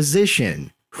right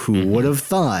position. Who would have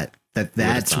thought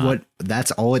that's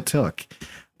all it took?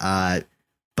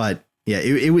 But yeah,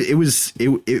 it was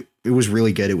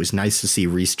really good. It was nice to see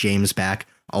Reece James back,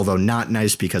 although not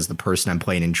nice because the person I'm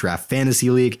playing in Draft Fantasy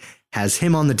League has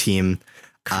him on the team.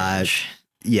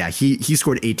 Yeah, he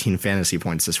scored 18 fantasy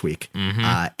points this week.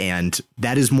 And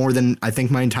that is more than I think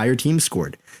my entire team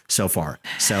scored so far.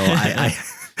 So I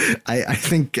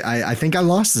think I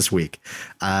lost this week.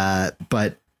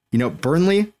 But you know,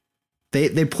 Burnley,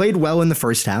 they played well in the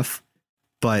first half,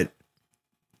 but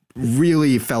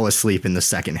really fell asleep in the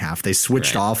second half. They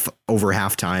switched off over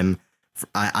halftime.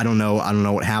 I don't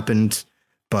know what happened,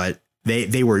 but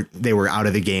they were out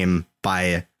of the game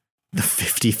by the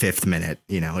 55th minute.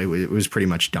 You know, it was pretty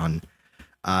much done.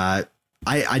 I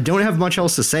don't have much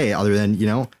else to say other than, you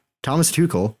know, Thomas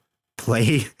Tuchel,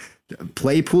 play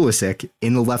Pulisic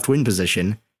in the left wing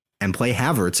position and play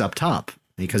Havertz up top,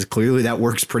 because clearly that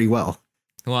works pretty well.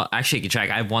 Well, actually, Jack,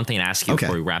 I have one thing to ask you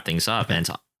before we wrap things up. And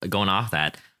going off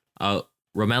that,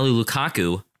 Romelu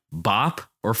Lukaku, bop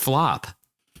or flop?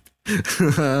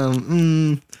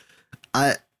 I'm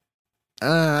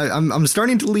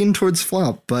starting to lean towards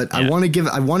flop, but I want to give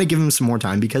him some more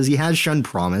time because he has shown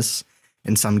promise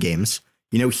in some games.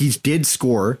 You know, he did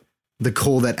score the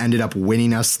goal that ended up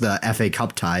winning us the FA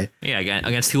Cup tie. Yeah,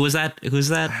 against who was that? Who's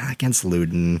that? Against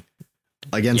Luton.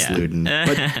 Luton.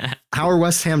 But how are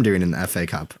West Ham doing in the FA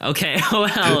Cup? Okay, well,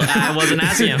 I wasn't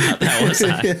asking about that, was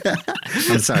I?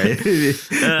 I'm sorry.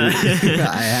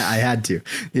 I had to.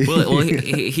 well,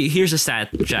 here's a stat,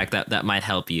 Jack, that might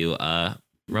help you.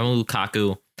 Romelu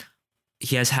Lukaku,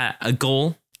 he has had a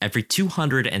goal every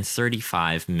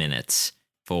 235 minutes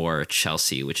for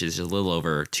Chelsea, which is a little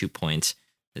over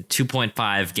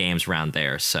 2.5 games around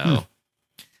there. So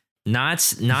Not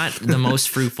the most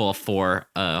fruitful for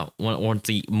one of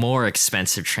the more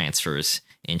expensive transfers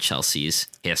in Chelsea's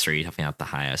history. Definitely not the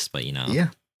highest, but Yeah.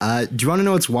 Do you want to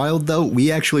know what's wild though?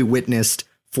 We actually witnessed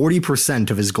 40%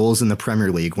 of his goals in the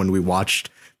Premier League when we watched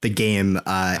the game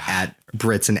at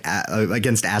Brits and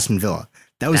against Aston Villa.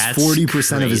 That's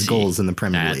 40% of his goals in the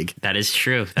Premier League. That is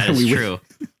true. That is true.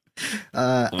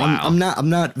 Wow. I'm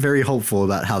not very hopeful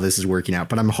about how this is working out,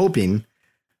 but I'm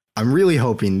really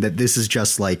hoping that this is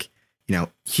just like,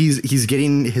 he's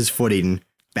getting his footing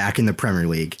back in the Premier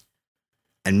League,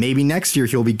 and maybe next year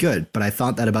he'll be good. But I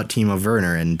thought that about Timo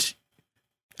Werner, and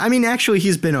I mean, actually,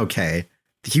 he's been okay.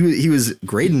 He was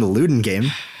great in the Luton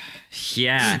game.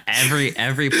 Yeah,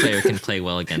 every player can play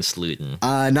well against Luton.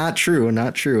 Not true.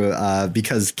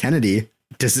 Because Kennedy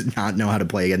does not know how to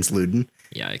play against Luton.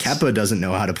 Yikes. Kepa doesn't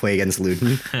know how to play against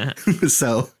Luton.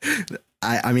 So,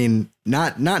 I mean,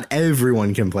 not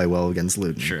everyone can play well against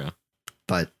Luton. True.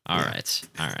 But all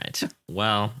right.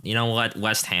 Well, you know what?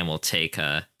 West Ham will take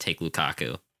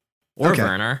Lukaku or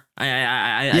Werner.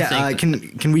 I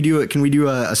think. Can we do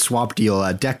a swap deal?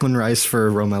 Declan Rice for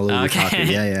Romelu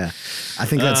Lukaku. Yeah. I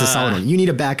think that's a solid one. You need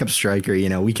a backup striker.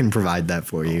 We can provide that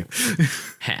for you.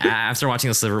 After watching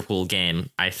this Liverpool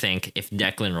game, I think if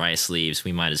Declan Rice leaves,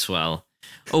 we might as well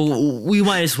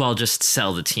just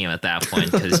sell the team at that point,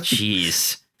 because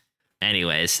geez.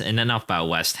 Anyways, and enough about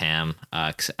West Ham.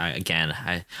 I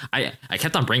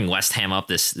kept on bringing West Ham up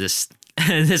this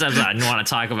episode. I didn't want to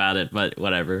talk about it, but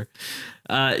whatever.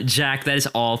 Jack, that is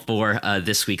all for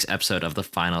this week's episode of the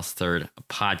Final Third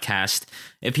podcast.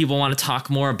 If people want to talk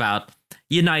more about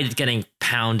United getting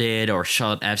pounded, or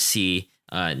Charlotte FC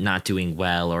not doing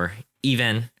well, or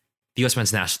even the U.S.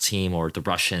 men's national team, or the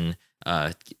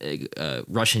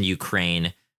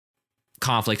Russian-Ukraine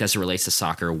conflict as it relates to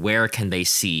soccer, where can they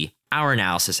see our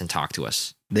analysis and talk to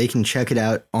us? They can check it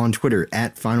out on Twitter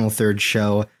at Final Third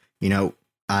Show. You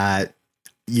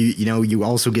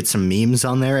also get some memes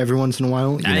on there every once in a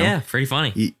while. Yeah, pretty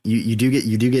funny. You do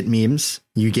get memes.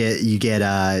 You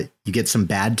get some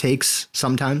bad takes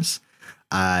sometimes.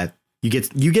 You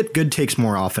get good takes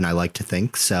more often, I like to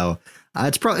think. So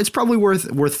it's probably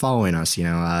worth following us.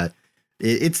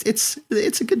 It's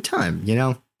a good time.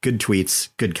 Good tweets,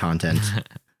 good content,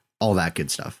 all that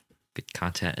good stuff. Good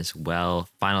content as well.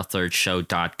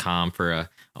 FinalThirdShow.com for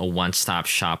a one-stop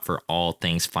shop for all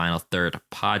things Final Third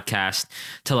podcast.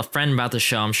 Tell a friend about the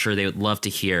show. I'm sure they would love to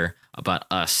hear about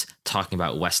us talking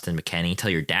about Weston McKennie.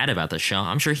 Tell your dad about the show.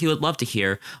 I'm sure he would love to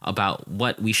hear about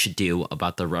what we should do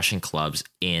about the Russian clubs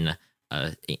in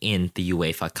the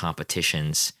UEFA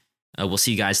competitions. We'll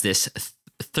see you guys this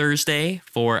Thursday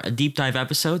for a deep dive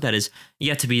episode that is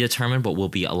yet to be determined, but will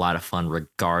be a lot of fun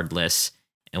regardless.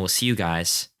 And we'll see you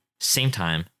guys same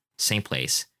time, same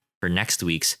place for next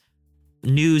week's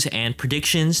news and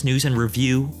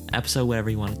review episode, whatever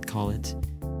you want to call it.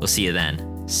 We'll see you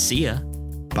then. See ya.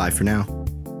 Bye for now.